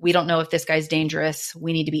 We don't know if this guy's dangerous.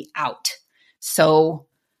 We need to be out. So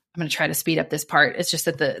I'm going to try to speed up this part. It's just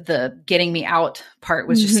that the getting me out part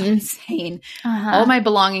was just so insane. All my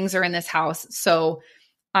belongings are in this house. So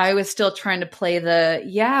I was still trying to play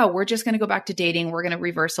we're just going to go back to dating. We're going to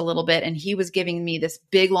reverse a little bit. And he was giving me this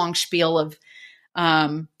big, long spiel of,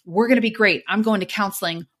 we're going to be great. I'm going to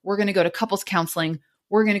counseling. We're going to go to couples counseling.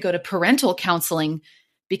 We're going to go to parental counseling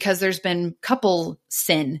because there's been parental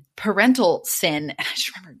sin. And I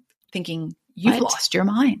just remember thinking, you've lost your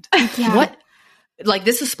mind. What? Like,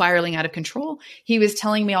 this is spiraling out of control. He was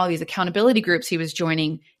telling me all these accountability groups he was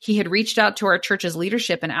joining. He had reached out to our church's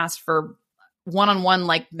leadership and asked for one-on-one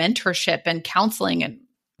mentorship and counseling and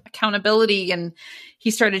accountability. And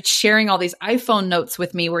he started sharing all these iPhone notes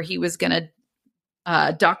with me where he was going to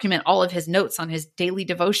document all of his notes on his daily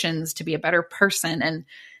devotions to be a better person. And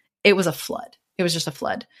it was a flood. It was just a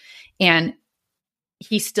flood. And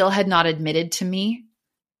he still had not admitted to me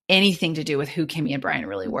anything to do with who Kimmy and Brian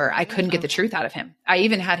really were. I couldn't get the truth out of him. I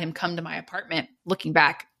even had him come to my apartment. Looking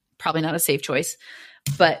back, probably not a safe choice,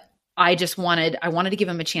 but I wanted to give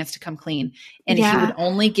him a chance to come clean. And he would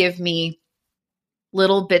only give me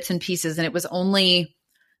little bits and pieces. And it was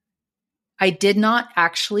I did not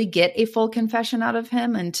actually get a full confession out of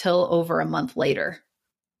him until over a month later.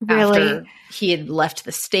 Really? After he had left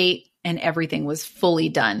the state and everything was fully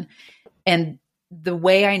done. And the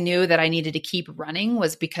way I knew that I needed to keep running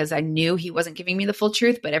was because I knew he wasn't giving me the full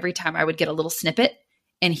truth. But every time I would get a little snippet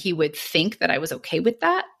and he would think that I was okay with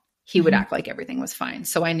that, he would act like everything was fine.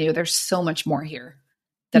 So I knew there's so much more here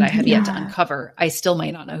that I have yet to uncover. I still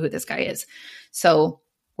might not know who this guy is. So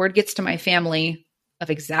word gets to my family of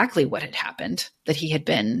exactly what had happened, that he had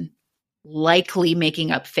been likely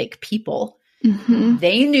making up fake people Mm-hmm.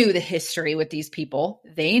 They knew the history with these people.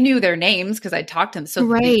 They knew their names because I talked to them. So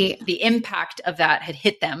the impact of that had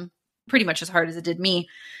hit them pretty much as hard as it did me.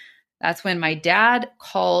 That's when my dad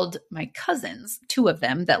called my cousins, 2 of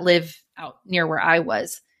them that live out near where I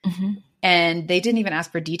was. Mm-hmm. And they didn't even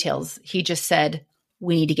ask for details. He just said,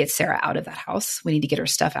 we need to get Sara out of that house. We need to get her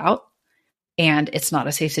stuff out. And it's not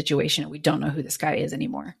a safe situation. We don't know who this guy is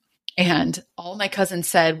anymore. And all my cousin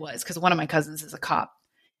said was, because one of my cousins is a cop,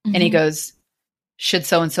 Mm-hmm. and he goes, should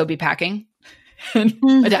so-and-so be packing? And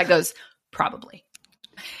my dad goes, probably.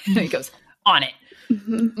 And he goes, on it.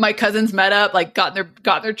 Mm-hmm. My cousins met up, like got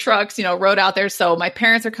their trucks, rode out there. So my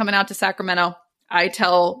parents are coming out to Sacramento. I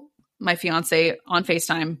tell my fiance on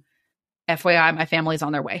FaceTime, FYI, my family's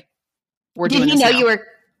on their way. We're doing this now.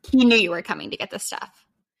 He knew you were coming to get the stuff,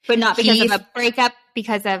 but not because of a breakup,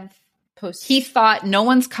 because of he thought no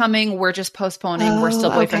one's coming. We're just postponing. We're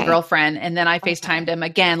still boyfriend, girlfriend. And then I FaceTimed him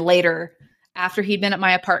again later after he'd been at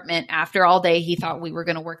my apartment after all day. He thought we were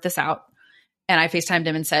going to work this out. And I FaceTimed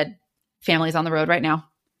him and said, family's on the road right now.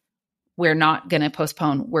 We're not going to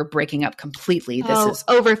postpone. We're breaking up completely. This is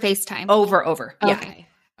over FaceTime. Over. Okay.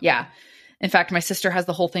 Yeah. In fact, my sister has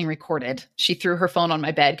the whole thing recorded. She threw her phone on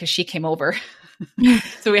my bed because she came over.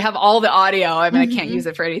 So we have all the audio. I mean, I can't use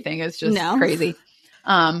it for anything. It's just crazy.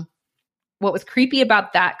 What was creepy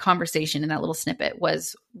about that conversation in that little snippet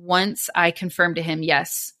was once I confirmed to him,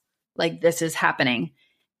 yes, like this is happening,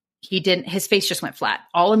 his face just went flat.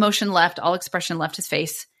 All emotion left, all expression left his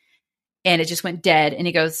face. And it just went dead. And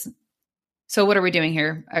he goes, so what are we doing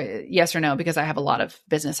here? Yes or no? Because I have a lot of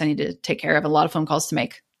business I need to take care of, a lot of phone calls to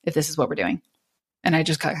make if this is what we're doing. And I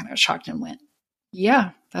just got kind of shocked and went, yeah,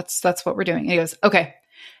 that's what we're doing. And he goes, okay.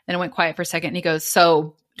 Then it went quiet for a second. And he goes,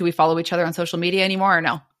 so do we follow each other on social media anymore or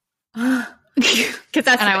no? Because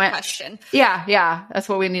that's a question. Yeah. That's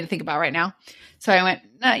what we need to think about right now. So I went,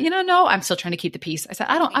 no, I'm still trying to keep the peace. I said,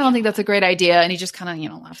 I don't think that's a great idea. And he just kind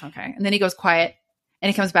of, laughed. Okay. And then he goes quiet and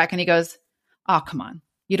he comes back and he goes, oh, come on.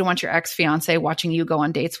 You don't want your ex-fiance watching you go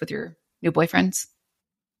on dates with your new boyfriends?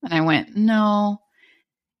 And I went, no.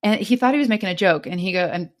 And he thought he was making a joke. And he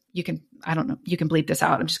and you can bleep this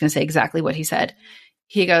out. I'm just going to say exactly what he said.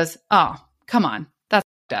 He goes, oh, come on. That's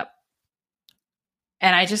fucked up.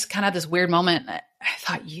 And I just kind of had this weird moment. I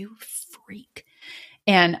thought, you freak.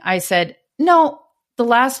 And I said, no, the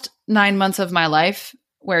last 9 months of my life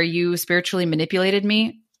where you spiritually manipulated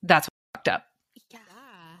me, that's fucked up. Yeah.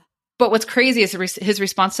 But what's crazy is his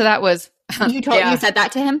response to that was, you said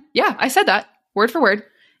that to him? Yeah, I said that word for word.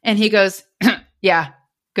 And he goes, yeah,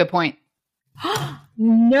 good point.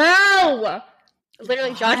 No.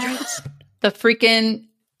 Literally, John. The freaking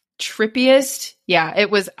trippiest. Yeah, it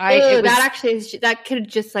was. That could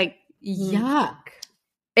just like yuck.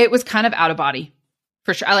 It was kind of out of body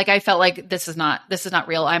for sure. I felt like this is not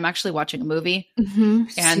real. I'm actually watching a movie, and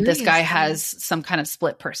seriously? This guy has some kind of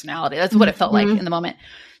split personality. That's what it felt like in the moment.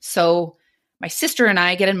 So my sister and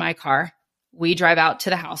I get in my car. We drive out to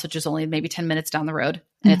the house, which is only maybe 10 minutes down the road,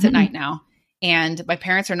 and it's at night now. And my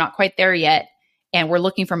parents are not quite there yet, and we're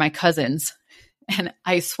looking for my cousins. And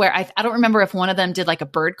I swear, I don't remember if one of them did like a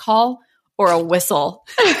bird call or a whistle.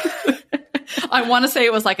 I want to say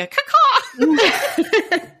it was like a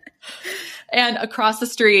caw. And across the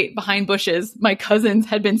street behind bushes, my cousins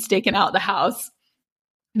had been staking out the house.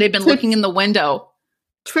 They'd been looking in the window.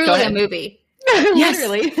 Truly a movie. Yes.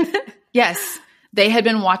 Literally. Yes. They had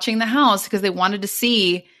been watching the house because they wanted to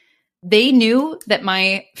see. They knew that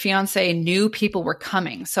my fiance knew people were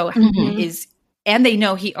coming. So and they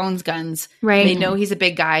know he owns guns. Right. They know he's a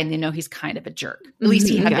big guy and they know he's kind of a jerk. At least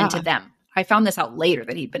he had been to them. I found this out later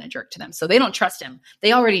that he'd been a jerk to them. So they don't trust him.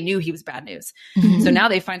 They already knew he was bad news. So now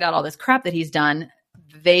they find out all this crap that he's done.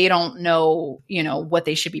 They don't know, what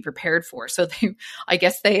they should be prepared for. So I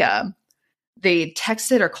guess they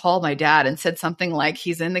texted or called my dad and said something like,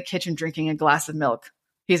 he's in the kitchen drinking a glass of milk.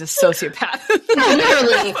 He's a sociopath.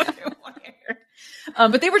 Literally.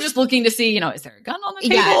 But they were just looking to see, is there a gun on the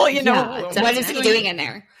table? What is he doing in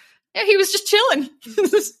there? Yeah, he was just chilling.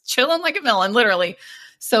 Just chilling like a villain, literally.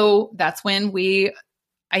 So that's when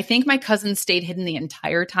I think my cousin stayed hidden the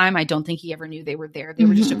entire time. I don't think he ever knew they were there. They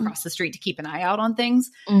were just across the street to keep an eye out on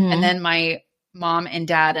things. And then my mom and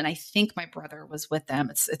dad, and I think my brother was with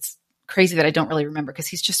them. It's crazy that I don't really remember because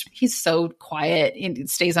he's so quiet and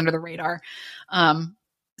stays under the radar.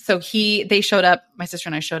 So they showed up, my sister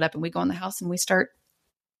and I showed up, and we go in the house and we start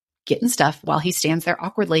getting stuff while he stands there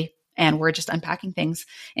awkwardly. And we're just unpacking things.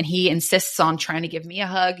 And he insists on trying to give me a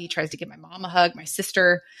hug. He tries to give my mom a hug, my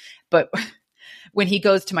sister. But when he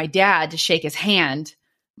goes to my dad to shake his hand,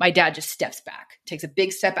 my dad just steps back, takes a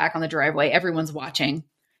big step back on the driveway. Everyone's watching.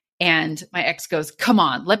 And my ex goes, come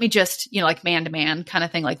on, let me just, like man to man kind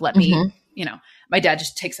of thing. Like, let me, my dad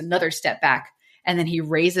just takes another step back, and then he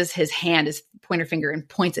raises his hand, his pointer finger, and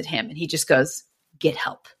points at him. And he just goes, get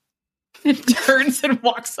help. And turns and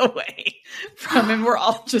walks away from him. We're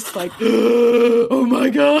all just like, oh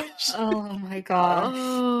my gosh. Oh my gosh.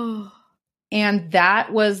 Oh. And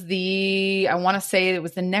that was I want to say it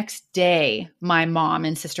was the next day, my mom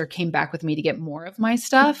and sister came back with me to get more of my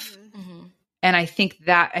stuff. Mm-hmm. And I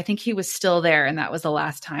think he was still there. And that was the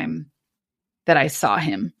last time that I saw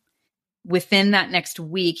him. Within that next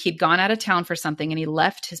week, he'd gone out of town for something, and he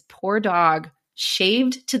left his poor dog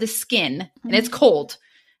shaved to the skin. And it's cold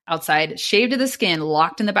outside, shaved to the skin,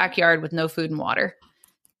 locked in the backyard with no food and water.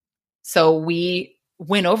 So we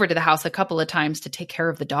went over to the house a couple of times to take care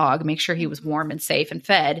of the dog, make sure he was warm and safe and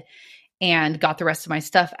fed, and got the rest of my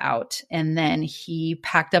stuff out. And then he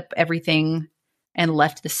packed up everything and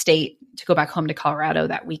left the state to go back home to Colorado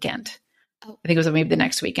that weekend. I think it was maybe the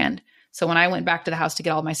next weekend. So when I went back to the house to get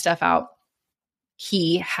all my stuff out,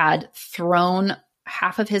 he had thrown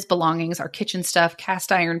half of his belongings, our kitchen stuff,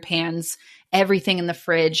 cast iron pans, everything in the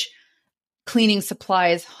fridge, cleaning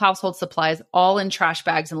supplies, household supplies, all in trash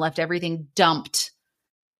bags, and left everything dumped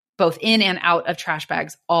both in and out of trash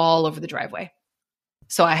bags all over the driveway.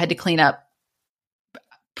 So I had to clean up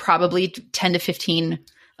probably 10 to 15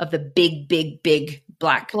 of the big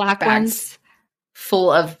black bags ones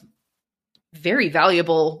full of very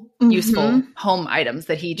valuable, useful home items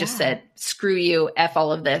that he just said, screw you, F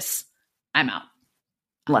all of this, I'm out.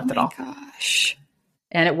 Left it all. Gosh.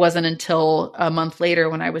 And it wasn't until a month later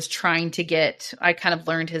when I was trying to I kind of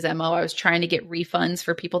learned his MO. I was trying to get refunds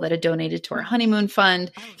for people that had donated to our honeymoon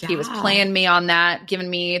fund. Oh, yeah. He was playing me on that, giving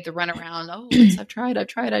me the runaround. Oh, yes, I've tried.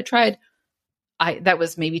 That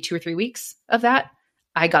was maybe 2 or 3 weeks of that.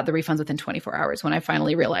 I got the refunds within 24 hours when I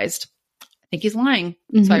finally realized, I think he's lying.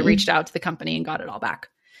 Mm-hmm. So I reached out to the company and got it all back.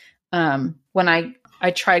 When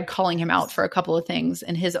I tried calling him out for a couple of things,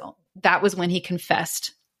 and that was when he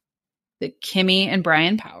confessed that Kimmy and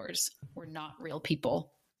Brian Powers were not real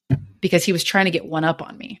people, because he was trying to get one up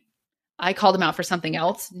on me. I called him out for something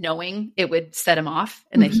else, knowing it would set him off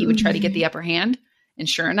and that he would try to get the upper hand. And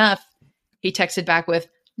sure enough, he texted back with,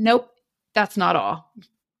 nope, that's not all.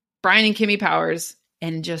 Brian and Kimmy Powers,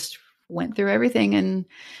 and just went through everything and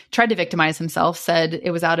tried to victimize himself, said it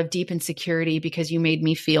was out of deep insecurity because you made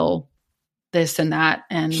me feel this and that.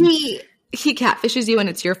 And he catfishes you and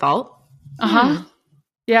it's your fault. Uh-huh.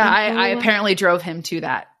 Yeah. I apparently drove him to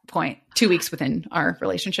that point 2 weeks within our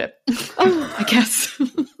relationship. I guess.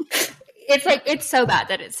 It's so bad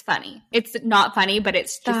that it's funny. It's not funny, but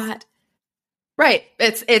it's just right.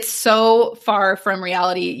 It's so far from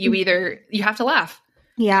reality. You have to laugh.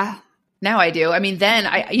 Yeah. Now I do. I mean, then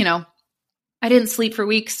I didn't sleep for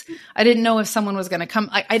weeks. I didn't know if someone was going to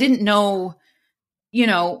come. I didn't know,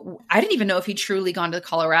 I didn't even know if he'd truly gone to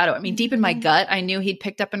Colorado. I mean, deep in my gut, I knew he'd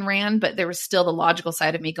picked up and ran, but there was still the logical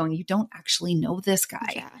side of me going, you don't actually know this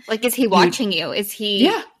guy. Yeah. Like, is he watching you? Is he?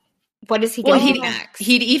 Yeah. What is he doing next?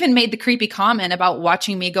 He'd even made the creepy comment about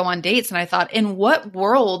watching me go on dates. And I thought, in what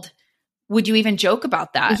world would you even joke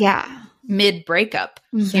about that? Yeah. Mid breakup,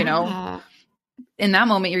 In that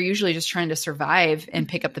moment, you're usually just trying to survive and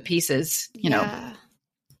pick up the pieces,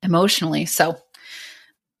 emotionally. So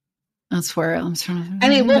that's where I'm trying to. I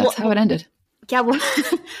mean, that's how it ended. Yeah. Well,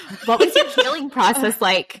 what was your healing process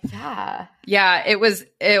like? Yeah. It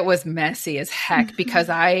was messy as heck because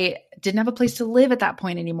I didn't have a place to live at that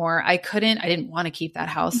point anymore. I didn't want to keep that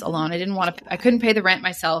house alone. I couldn't pay the rent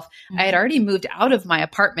myself. I had already moved out of my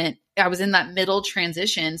apartment. I was in that middle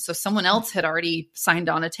transition. So someone else had already signed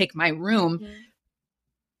on to take my room.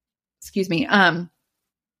 Excuse me.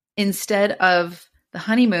 Instead of the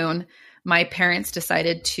honeymoon, my parents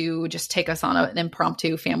decided to just take us on an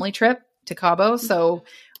impromptu family trip to Cabo. So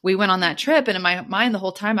we went on that trip, and in my mind the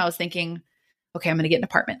whole time I was thinking, okay, I'm going to get an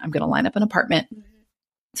apartment. I'm going to line up an apartment.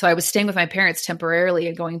 So I was staying with my parents temporarily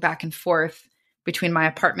and going back and forth between my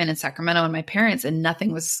apartment in Sacramento and my parents, and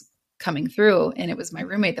nothing was coming through. And it was my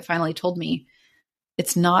roommate that finally told me,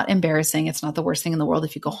 it's not embarrassing. It's not the worst thing in the world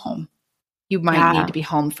if you go home. You might need to be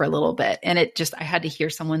home for a little bit. And I had to hear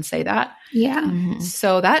someone say that. Yeah. Mm-hmm.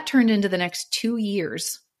 So that turned into the next 2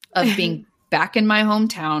 years of being back in my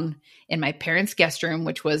hometown in my parents' guest room,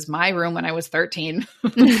 which was my room when I was 13.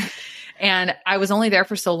 And I was only there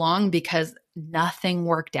for so long because nothing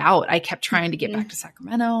worked out. I kept trying to get back to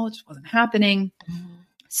Sacramento. It just wasn't happening.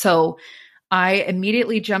 So I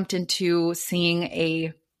immediately jumped into seeing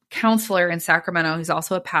a counselor in Sacramento who's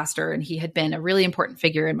also a pastor, and he had been a really important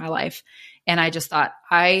figure in my life. And I just thought,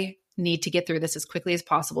 I need to get through this as quickly as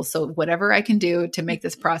possible. So whatever I can do to make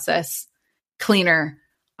this process cleaner,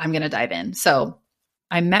 I'm going to dive in. So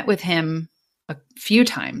I met with him a few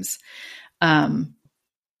times,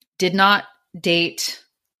 did not date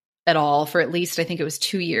at all for at least, I think it was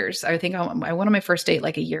 2 years. I think I went on my first date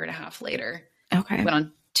like a year and a half later. Okay. Went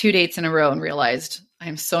on 2 dates in a row and realized I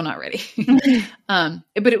am so not ready. But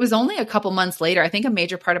it was only a couple months later. I think a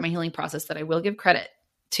major part of my healing process that I will give credit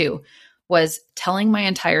to was telling my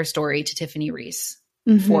entire story to Tiffany Reese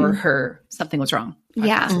for her Something Was Wrong podcast.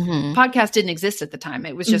 Yeah. Podcast didn't exist at the time.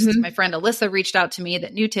 It was just my friend Alyssa reached out to me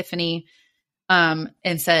that knew Tiffany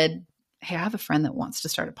and said, hey, I have a friend that wants to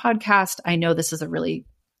start a podcast. I know this is a really,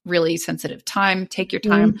 really sensitive time. Take your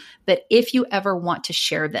time. But if you ever want to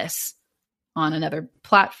share this on another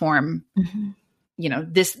platform, you know,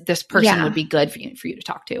 this person would be good for you to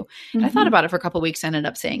talk to. And I thought about it for a couple of weeks, ended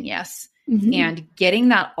up saying yes. And getting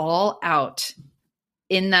that all out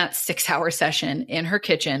in that 6-hour session in her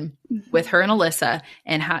kitchen with her and Alyssa,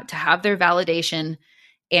 and to have their validation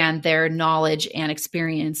and their knowledge and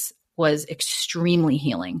experience was extremely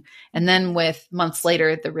healing. And then with months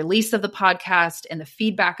later, the release of the podcast and the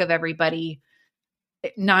feedback of everybody,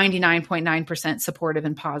 99.9% supportive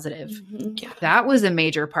and positive. That was a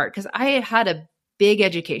major part because I had a big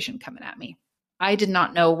education coming at me. I did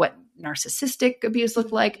not know what narcissistic abuse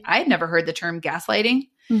looked like. I had never heard the term gaslighting.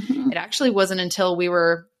 It actually wasn't until we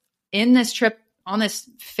were in this trip on this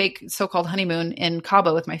fake so-called honeymoon in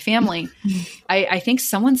Cabo with my family. I think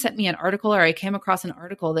someone sent me an article, or I came across an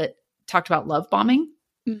article that talked about love bombing.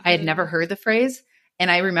 I had never heard the phrase. And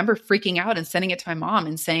I remember freaking out and sending it to my mom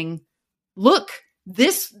and saying, look,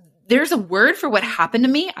 there's a word for what happened to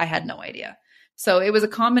me. I had no idea. So it was a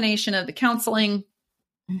combination of the counseling,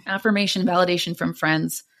 affirmation, validation from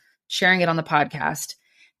friends, sharing it on the podcast,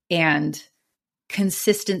 and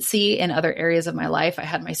consistency in other areas of my life. I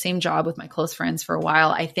had my same job with my close friends for a while.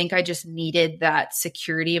 I think I just needed that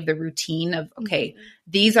security of the routine of, okay,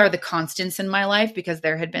 these are the constants in my life, because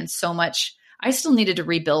there had been so much. I still needed to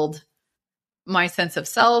rebuild my sense of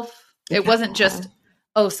self. It wasn't just,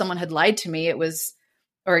 oh, someone had lied to me. It was,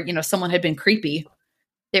 or, you know, someone had been creepy.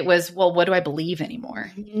 It was, well, what do I believe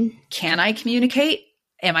anymore? Can I communicate?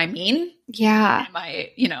 Am I mean? Yeah. Am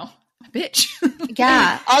I, you know, a bitch?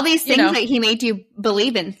 Yeah. All these things that he made you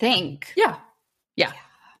believe and think. Yeah.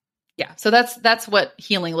 So that's what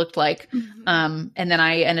healing looked like. And then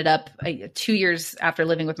I ended up 2 years after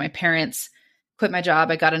living with my parents, quit my job.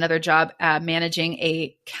 I got another job managing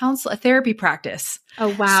a therapy practice.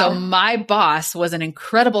 Oh, wow. So my boss was an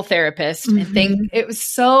incredible therapist. And it was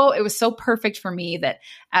so perfect for me that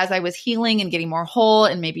as I was healing and getting more whole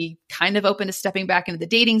and maybe kind of open to stepping back into the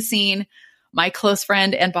dating scene, my close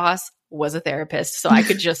friend and boss was a therapist. So I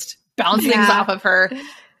could just bounce things off of her.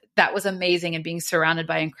 That was amazing. And being surrounded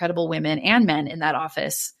by incredible women and men in that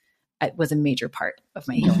office was a major part of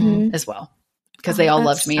my healing as well, because they all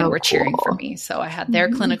loved me and were cheering for me. So I had their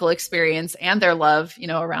clinical experience and their love, you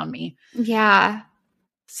know, around me. Yeah.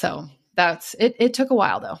 So that's it. It took a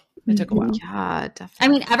while though. It took a while. Yeah, definitely. I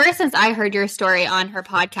mean, ever since I heard your story on her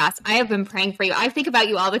podcast, I have been praying for you. I think about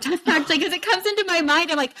you all the time, actually, because it comes into my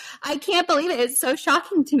mind. I'm like, I can't believe it. It's so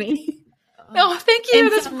shocking to me. Oh, thank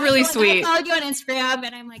you. That's really sweet. I followed you on Instagram,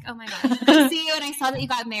 and I'm like, oh my gosh, I see you, and I saw that you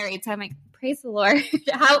got married. So I'm like, praise the Lord.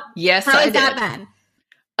 How has that been?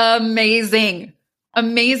 Amazing.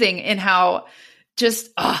 And how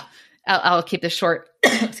just, I'll keep this short.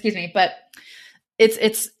 Excuse me. But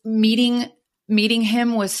it's meeting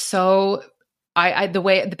him was so,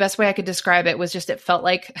 the best way I could describe it was just, it felt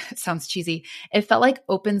like, it sounds cheesy. It felt like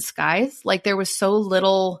open skies. Like there was so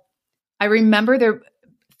little. I remember there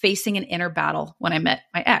facing an inner battle when I met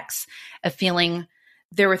my ex, a feeling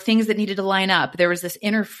there were things that needed to line up. There was this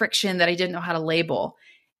inner friction that I didn't know how to label.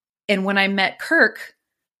 And when I met Kirk,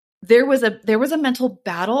 there was a mental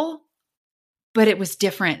battle, but it was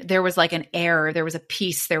different. There was like an air, there was a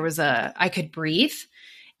peace, I could breathe.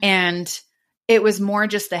 And it was more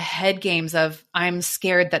just the head games of, I'm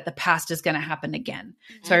scared that the past is going to happen again.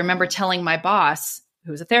 So I remember telling my boss,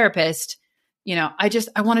 who was a therapist, you know, I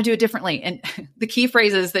want to do it differently. And the key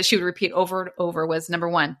phrases that she would repeat over and over was, number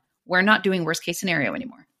one, we're not doing worst case scenario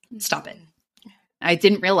anymore. Stop it. I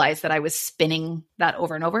didn't realize that I was spinning that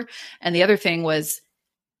over and over. And the other thing was,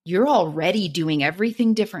 you're already doing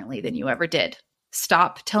everything differently than you ever did.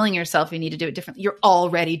 Stop telling yourself you need to do it differently. You're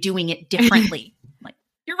already doing it differently. Like,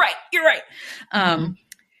 you're right.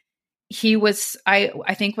 He was,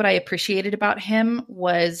 I think what I appreciated about him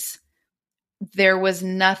was there was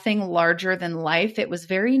nothing larger than life. It was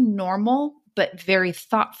very normal, but very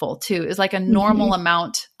thoughtful too. It was like a normal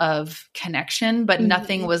amount of connection, but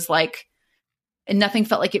nothing was like, and nothing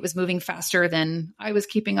felt like it was moving faster than I was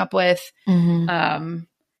keeping up with.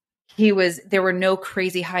 there were no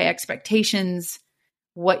crazy high expectations.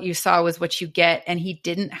 What you saw was what you get. And he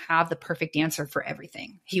didn't have the perfect answer for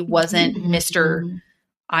everything. He wasn't Mr.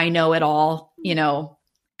 I know it all,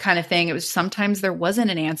 kind of thing. It was sometimes there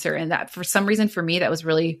wasn't an answer. And that for some reason for me, that was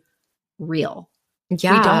really real.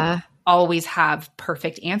 Yeah. We don't always have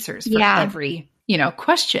perfect answers for every,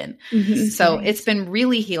 question. So it's been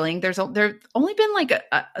really healing. There's only been like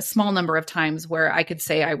a small number of times where I could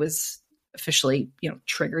say I was officially,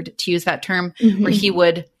 triggered, to use that term, where he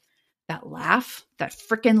would, that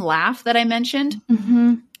freaking laugh that I mentioned.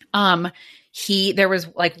 There was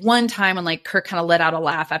like one time when like Kirk kind of let out a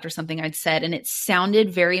laugh after something I'd said, and it sounded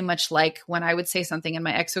very much like when I would say something and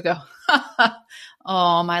my ex would go,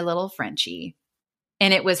 oh, my little Frenchie.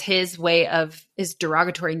 And it was his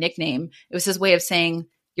derogatory nickname. It was his way of saying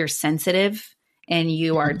you're sensitive and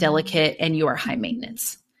you are delicate and you are high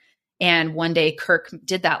maintenance. And one day Kirk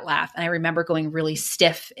did that laugh, and I remember going really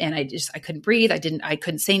stiff, and I couldn't breathe. I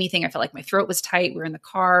couldn't say anything. I felt like my throat was tight. We were in the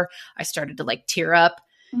car. I started to like tear up,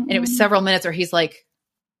 and it was several minutes where he's like,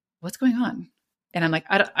 what's going on? And I'm like,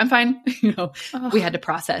 I'm fine. We had to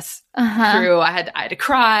process through. I had to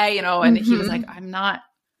cry, and he was like, I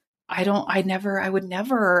would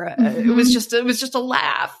never, it was just a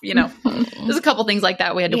laugh, there's a couple things like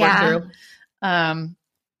that we had to work through.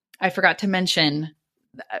 I forgot to mention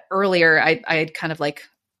earlier, I had kind of like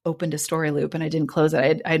opened a story loop and I didn't close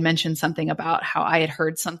it. I had mentioned something about how I had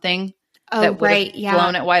heard something that would have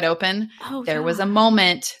blown it wide open. There was a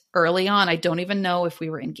moment early on. I don't even know if we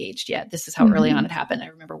were engaged yet. This is how early on it happened. I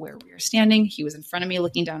remember where we were standing. He was in front of me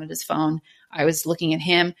looking down at his phone. I was looking at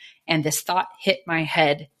him, and this thought hit my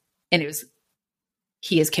head, and it was,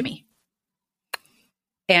 he is Kimmy.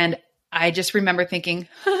 And I just remember thinking,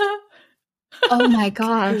 oh my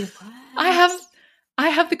gosh. I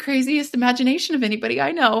have the craziest imagination of anybody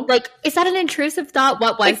I know. Like, is that an intrusive thought?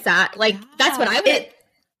 What was that? Like, that's what I would.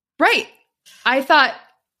 Right. I thought,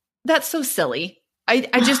 that's so silly.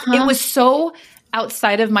 I just, it was so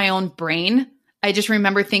outside of my own brain. I just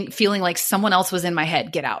remember feeling like someone else was in my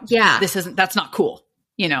head. Get out. Yeah. That's not cool.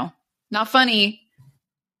 Not funny.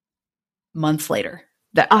 Months later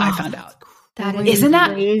that I found out. Isn't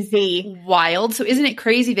that crazy? Wild? So isn't it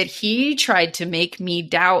crazy that he tried to make me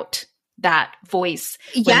doubt that voice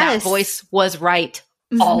when that voice was right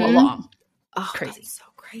all along? Crazy. So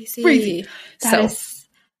crazy.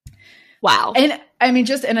 Wow. And I mean,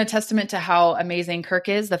 just in a testament to how amazing Kirk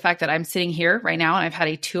is, the fact that I'm sitting here right now and I've had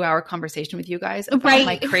a 2-hour conversation with you guys about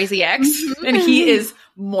my crazy ex, and he is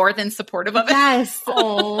more than supportive of it. Yes.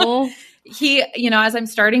 Oh. He, as I'm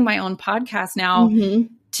starting my own podcast now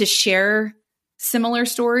to share similar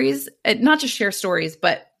stories, not just share stories,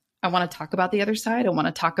 but I want to talk about the other side. I want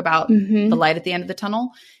to talk about the light at the end of the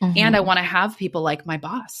tunnel. And I want to have people like my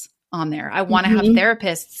boss on there. I want to have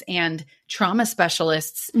therapists and trauma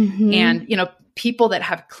specialists and, people that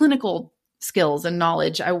have clinical skills and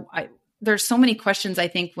knowledge. There's so many questions. I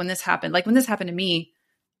think when this happened to me,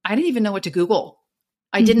 I didn't even know what to Google.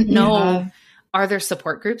 I didn't know, are there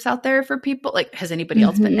support groups out there for people? Like, has anybody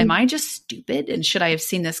else been, am I just stupid? And should I have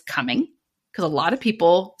seen this coming? Because a lot of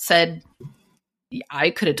people said,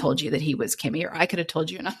 I could have told you that he was Kimmy, or I could have told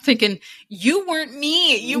you. And I'm thinking, you weren't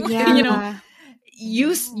me. You were,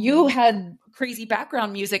 you had crazy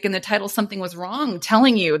background music and the title Something Was Wrong,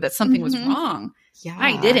 telling you that something was wrong. Yeah.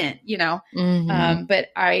 I didn't, but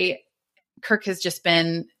Kirk has just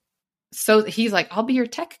been he's like, I'll be your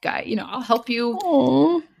tech guy. I'll help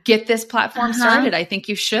you get this platform started. I think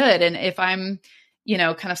you should. And if I'm,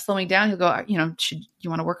 kind of slowing down, he'll go, should you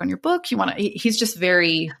want to work on your book? He's just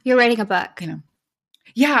very, you're writing a book,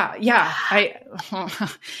 Yeah.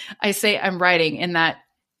 I say I'm writing in that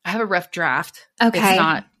I have a rough draft.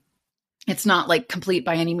 Okay. It's not like complete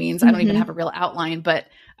by any means. I don't even have a real outline, but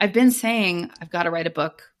I've been saying I've got to write a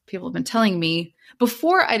book. People have been telling me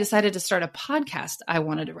before I decided to start a podcast, I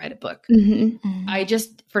wanted to write a book. I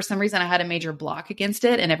just, for some reason, I had a major block against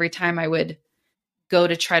it. And every time I would go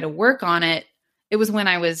to try to work on it, it was when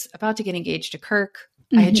I was about to get engaged to Kirk.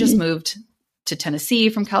 I had just moved to Tennessee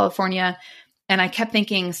from California. And I kept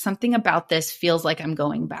thinking something about this feels like I'm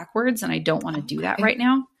going backwards, and I don't want to do that right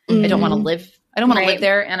now. I don't want to live. I don't want to live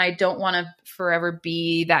there. And I don't want to forever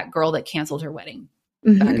be that girl that canceled her wedding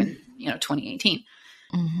back in, 2018.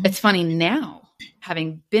 It's funny now,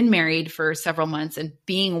 having been married for several months and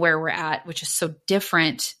being where we're at, which is so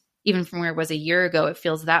different, even from where it was a year ago, it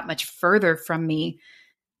feels that much further from me.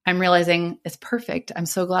 I'm realizing it's perfect. I'm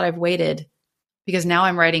so glad I've waited, because now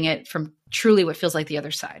I'm writing it from truly what feels like the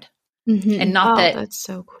other side. And not that's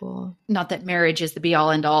so cool. Not that marriage is the be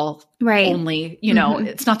all end all, right? Only,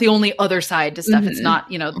 it's not the only other side to stuff. It's not,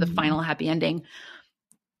 the final happy ending.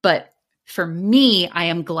 But for me, I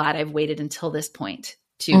am glad I've waited until this point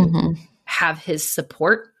to have his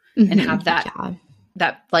support and have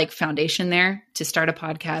that like foundation there to start a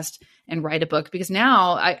podcast and write a book, because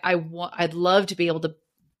now I'd love to be able to,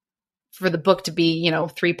 for the book to be,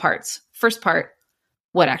 3 parts. First part,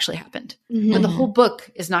 what actually happened. But the whole book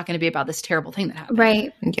is not going to be about this terrible thing that happened.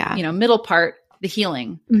 Right. Yeah. Middle part, the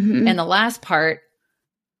healing. And the last part,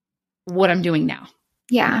 what I'm doing now.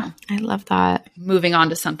 Yeah. I love that. Moving on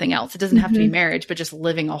to something else. It doesn't have to be marriage, but just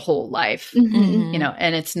living a whole life,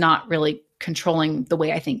 and it's not really controlling the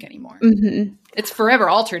way I think anymore. It's forever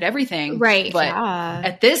altered everything. Right. But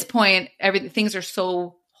at this point, things are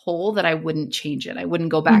so whole that I wouldn't change it. I wouldn't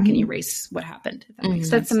go back and erase what happened. If that makes sense.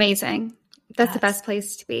 That's amazing. That's the best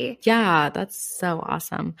place to be. Yeah, that's so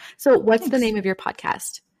awesome. So what's the name of your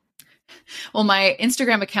podcast? Well, my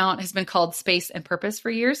Instagram account has been called Space and Purpose for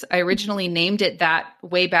years. I originally named it that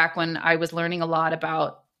way back when I was learning a lot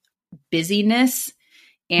about busyness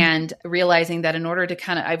and realizing that in order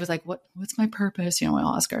to I was like, what's my purpose? We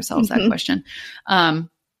all ask ourselves that question.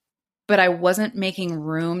 But I wasn't making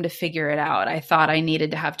room to figure it out. I thought I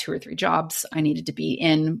needed to have 2 or 3 jobs. I needed to be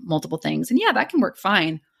in multiple things. And yeah, that can work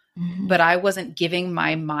fine. But I wasn't giving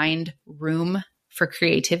my mind room for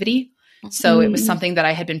creativity. So it was something that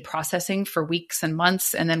I had been processing for weeks and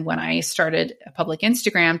months. And then when I started a public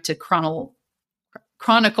Instagram to chronicle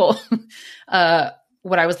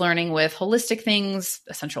what I was learning with holistic things,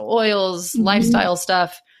 essential oils, lifestyle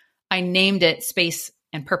stuff, I named it Space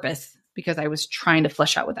and Purpose because I was trying to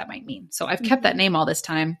flesh out what that might mean. So I've kept that name all this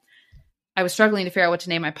time. I was struggling to figure out what to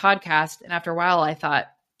name my podcast. And after a while, I thought,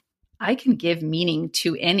 I can give meaning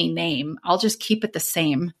to any name. I'll just keep it the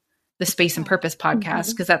same. The Space and Purpose podcast,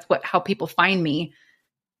 because that's how people find me.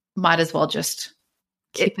 Might as well just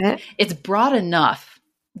keep it. It's broad enough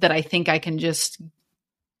that I think I can just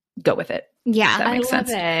go with it. Yeah, that makes love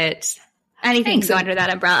sense. It. Anything can go under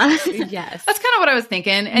that umbrella. Yes, that's kind of what I was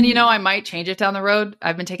thinking. And I might change it down the road.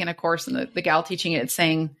 I've been taking a course, and the gal teaching it is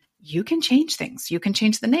saying you can change things. You can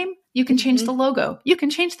change the name. You can change the logo. You can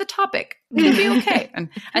change the topic. It'll be okay. And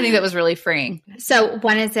I think that was really freeing. So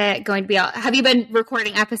when is it going to be out? Have you been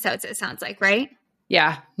recording episodes, it sounds like, right?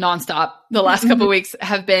 Yeah, nonstop. The last couple of weeks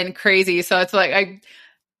have been crazy. So it's like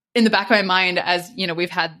in the back of my mind, as we've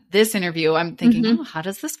had this interview, I'm thinking, oh, how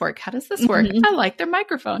does this work? How does this work? I like their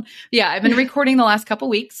microphone. Yeah, I've been recording the last couple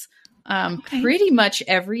of weeks pretty much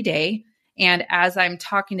every day. And as I'm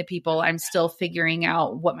talking to people, I'm still figuring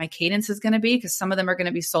out what my cadence is going to be, because some of them are going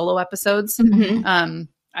to be solo episodes.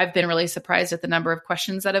 I've been really surprised at the number of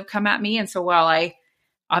questions that have come at me. And so while I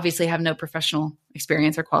obviously have no professional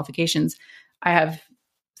experience or qualifications, I have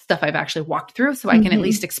stuff I've actually walked through, so I can at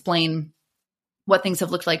least explain what things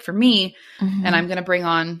have looked like for me. And I'm going to bring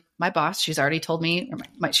on my boss. She's already told me,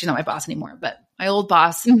 or she's not my boss anymore, but my old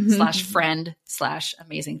boss / friend /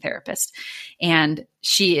 amazing therapist. And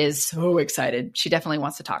she is so excited. She definitely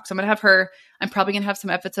wants to talk. So I'm going to have her. I'm probably going to have some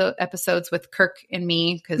episodes with Kirk and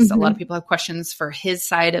me, because a lot of people have questions for his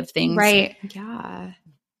side of things. Right. Yeah.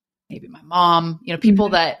 Maybe my mom, people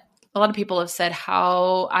that a lot of people have said,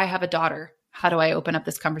 how I have a daughter. How do I open up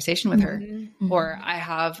this conversation with her? Or I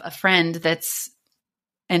have a friend that's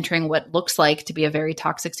entering what looks like to be a very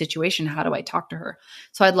toxic situation. How do I talk to her?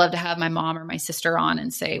 So I'd love to have my mom or my sister on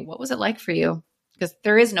and say, what was it like for you? Because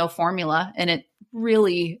there is no formula, and it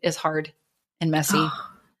really is hard and messy,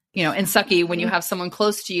 and sucky when you have someone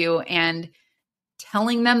close to you, and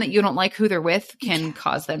telling them that you don't like who they're with can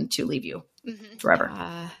cause them to leave you forever.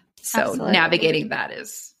 So absolutely. Navigating that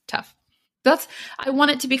is tough. I want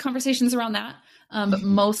it to be conversations around that. But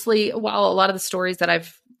mostly, while a lot of the stories that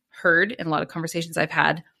I've heard and a lot of conversations I've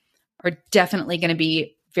had are definitely going to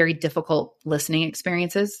be very difficult listening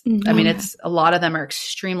experiences. I mean, a lot of them are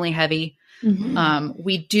extremely heavy.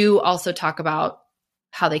 We do also talk about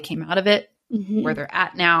how they came out of it, where they're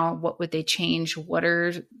at now, what would they change? What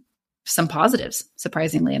are some positives,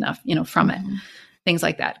 surprisingly enough, from it, things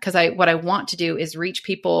like that. Because what I want to do is reach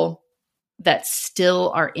people that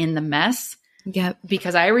still are in the mess. Yep.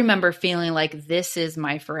 Because I remember feeling like this is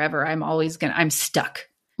my forever. I'm stuck.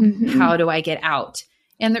 How do I get out?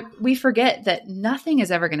 And we forget that nothing is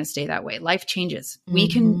ever going to stay that way. Life changes. We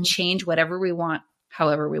can change whatever we want,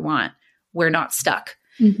 however we want. We're not stuck.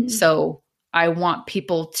 So I want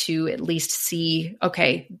people to at least see,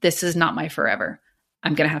 okay, this is not my forever.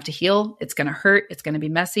 I'm going to have to heal. It's going to hurt. It's going to be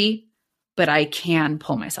messy, but I can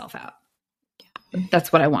pull myself out.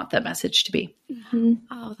 That's what I want that message to be.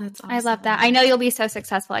 Oh, that's awesome. I love that. I know you'll be so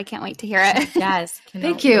successful. I can't wait to hear it. Yes.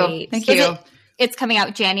 Thank you. Wait. Thank you. It's coming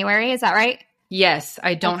out January. Is that right? Yes.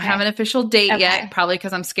 I don't have an official date yet, probably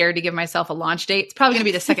because I'm scared to give myself a launch date. It's probably going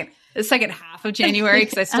to be the the second half of January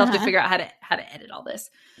because I still have to figure out how to edit all this.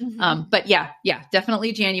 But yeah,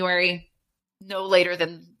 definitely January, no later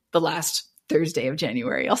than the last Thursday of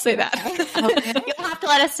January. I'll say that. Okay. You'll have to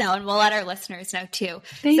let us know, and we'll let our listeners know too.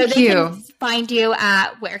 Thank so they you. Can find you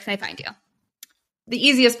at where can I find you? The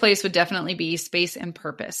easiest place would definitely be Space and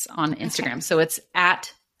Purpose on Instagram. Okay. So it's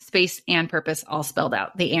at Space and Purpose, all spelled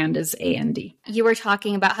out. The and is A-N-D. You were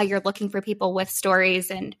talking about how you're looking for people with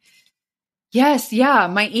stories and. Yes. Yeah.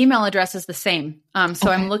 My email address is the same.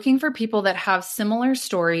 So I'm looking for people that have similar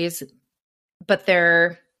stories, but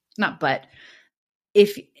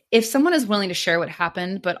if someone is willing to share what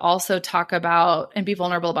happened, but also talk about and be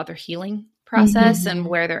vulnerable about their healing process and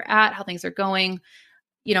where they're at, how things are going,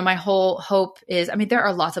 my whole hope is, there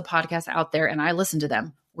are lots of podcasts out there and I listen to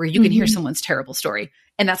them where you can hear someone's terrible story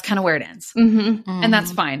and that's kind of where it ends. And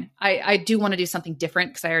that's fine. I do want to do something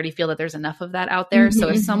different because I already feel that there's enough of that out there. So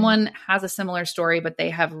if someone has a similar story, but they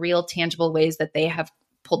have real tangible ways that they have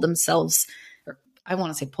pulled themselves, or I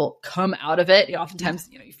want to say come out of it. Oftentimes,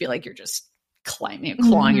 you feel like you're just clawing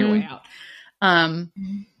your way out.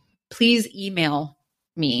 Please email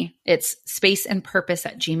me. It's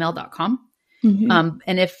spaceandpurpose@gmail.com.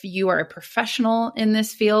 And if you are a professional in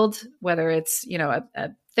this field, whether it's,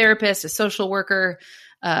 a therapist, a social worker,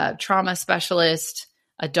 a trauma specialist,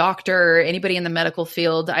 a doctor, anybody in the medical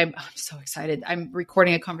field, I'm so excited. I'm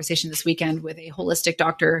recording a conversation this weekend with a holistic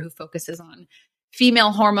doctor who focuses on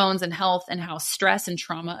female hormones and health and how stress and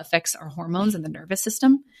trauma affects our hormones and the nervous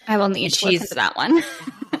system. I will need to listen to that one.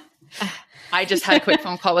 I just had a quick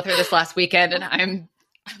phone call with her this last weekend and I'm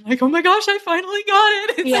like, oh my gosh, I finally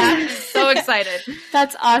got it. I'm so excited.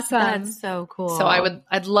 That's awesome. That's so cool. So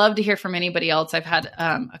I'd love to hear from anybody else. I've had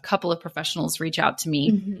a couple of professionals reach out to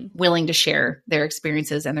me willing to share their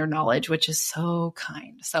experiences and their knowledge, which is so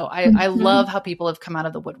kind. So I love how people have come out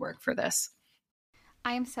of the woodwork for this.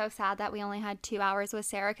 I am so sad that we only had 2 hours with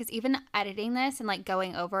Sara because even editing this and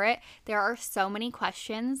going over it, there are so many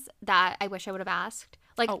questions that I wish I would have asked.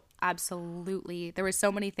 Oh, absolutely. There were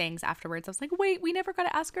so many things afterwards. I was like, wait, we never got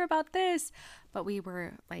to ask her about this. But we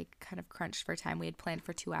were kind of crunched for time. We had planned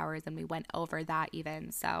for 2 hours and we went over that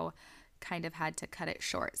even. So kind of had to cut it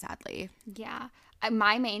short, sadly. Yeah.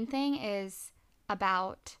 My main thing is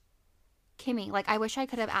about Kimmy. I wish I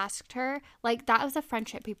could have asked her. That was a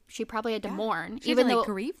friendship she probably had to mourn. She even though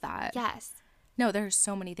grieve that. Yes. No, there's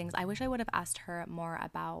so many things. I wish I would have asked her more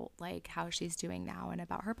about how she's doing now and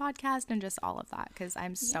about her podcast and just all of that because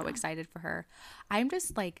I'm so excited for her. I'm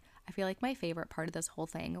just I feel like my favorite part of this whole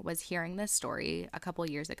thing was hearing this story a couple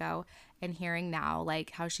years ago and hearing now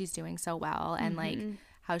how she's doing so well and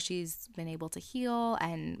how she's been able to heal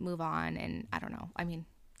and move on. And I don't know. I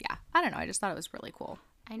don't know. I just thought it was really cool.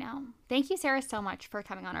 I know. Thank you, Sara, so much for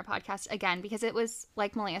coming on our podcast again because it was,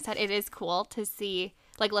 like Malia said, it is cool to see,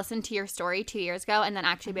 listen to your story 2 years ago and then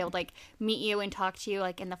actually be able to, meet you and talk to you,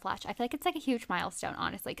 in the flesh. I feel like it's, a huge milestone,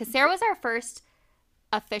 honestly, because Sara was our first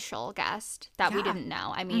official guest that we didn't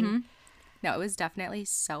know. No, it was definitely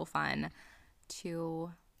so fun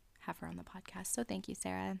to have her on the podcast. So thank you,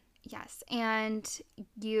 Sara. Yes, and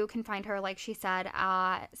you can find her, like she said,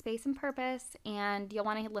 at Space and Purpose, and you'll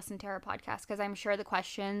want to listen to her podcast because I'm sure the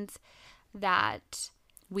questions that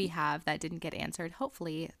we have that didn't get answered,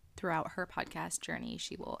 hopefully throughout her podcast journey,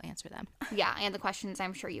 she will answer them. Yeah, and the questions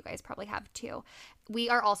I'm sure you guys probably have too. We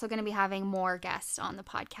are also going to be having more guests on the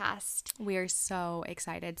podcast. We're so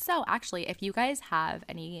excited. So actually, if you guys have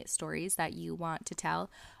any stories that you want to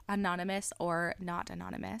tell, anonymous or not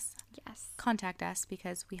anonymous, contact us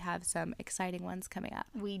because we have some exciting ones coming up.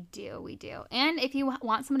 We do. And if you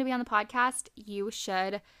want someone to be on the podcast, you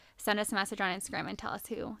should send us a message on Instagram and tell us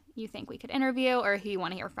who you think we could interview or who you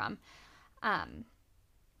want to hear from.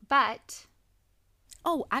 But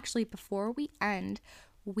actually, before we end,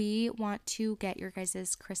 we want to get your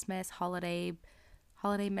guys' Christmas holiday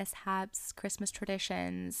mishaps, Christmas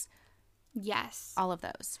traditions. Yes. All of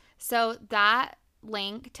those. So that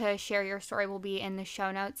link to share your story will be in the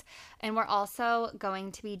show notes. And we're also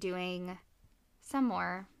going to be doing some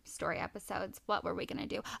more story episodes. What were we going to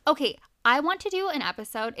do? Okay, I want to do an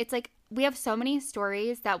episode. It's we have so many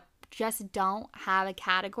stories that just don't have a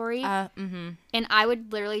category. And I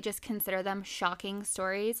would literally just consider them shocking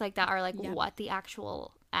stories that are what the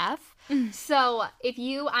actual F. So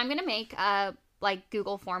I'm going to make a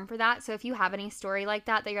Google form for that. So if you have any story like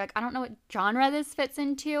that you're I don't know what genre this fits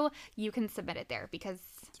into, you can submit it there because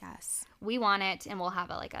we want it and we'll have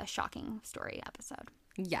a shocking story episode.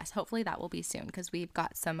 Yes, hopefully that will be soon because we've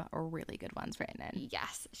got some really good ones written in.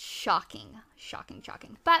 Yes, shocking.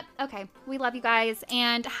 But okay, we love you guys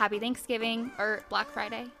and happy Thanksgiving or Black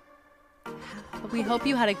Friday. We hope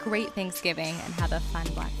you had a great Thanksgiving and have a fun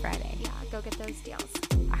Black Friday. Yeah, go get those deals.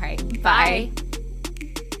 All right. Bye. Bye.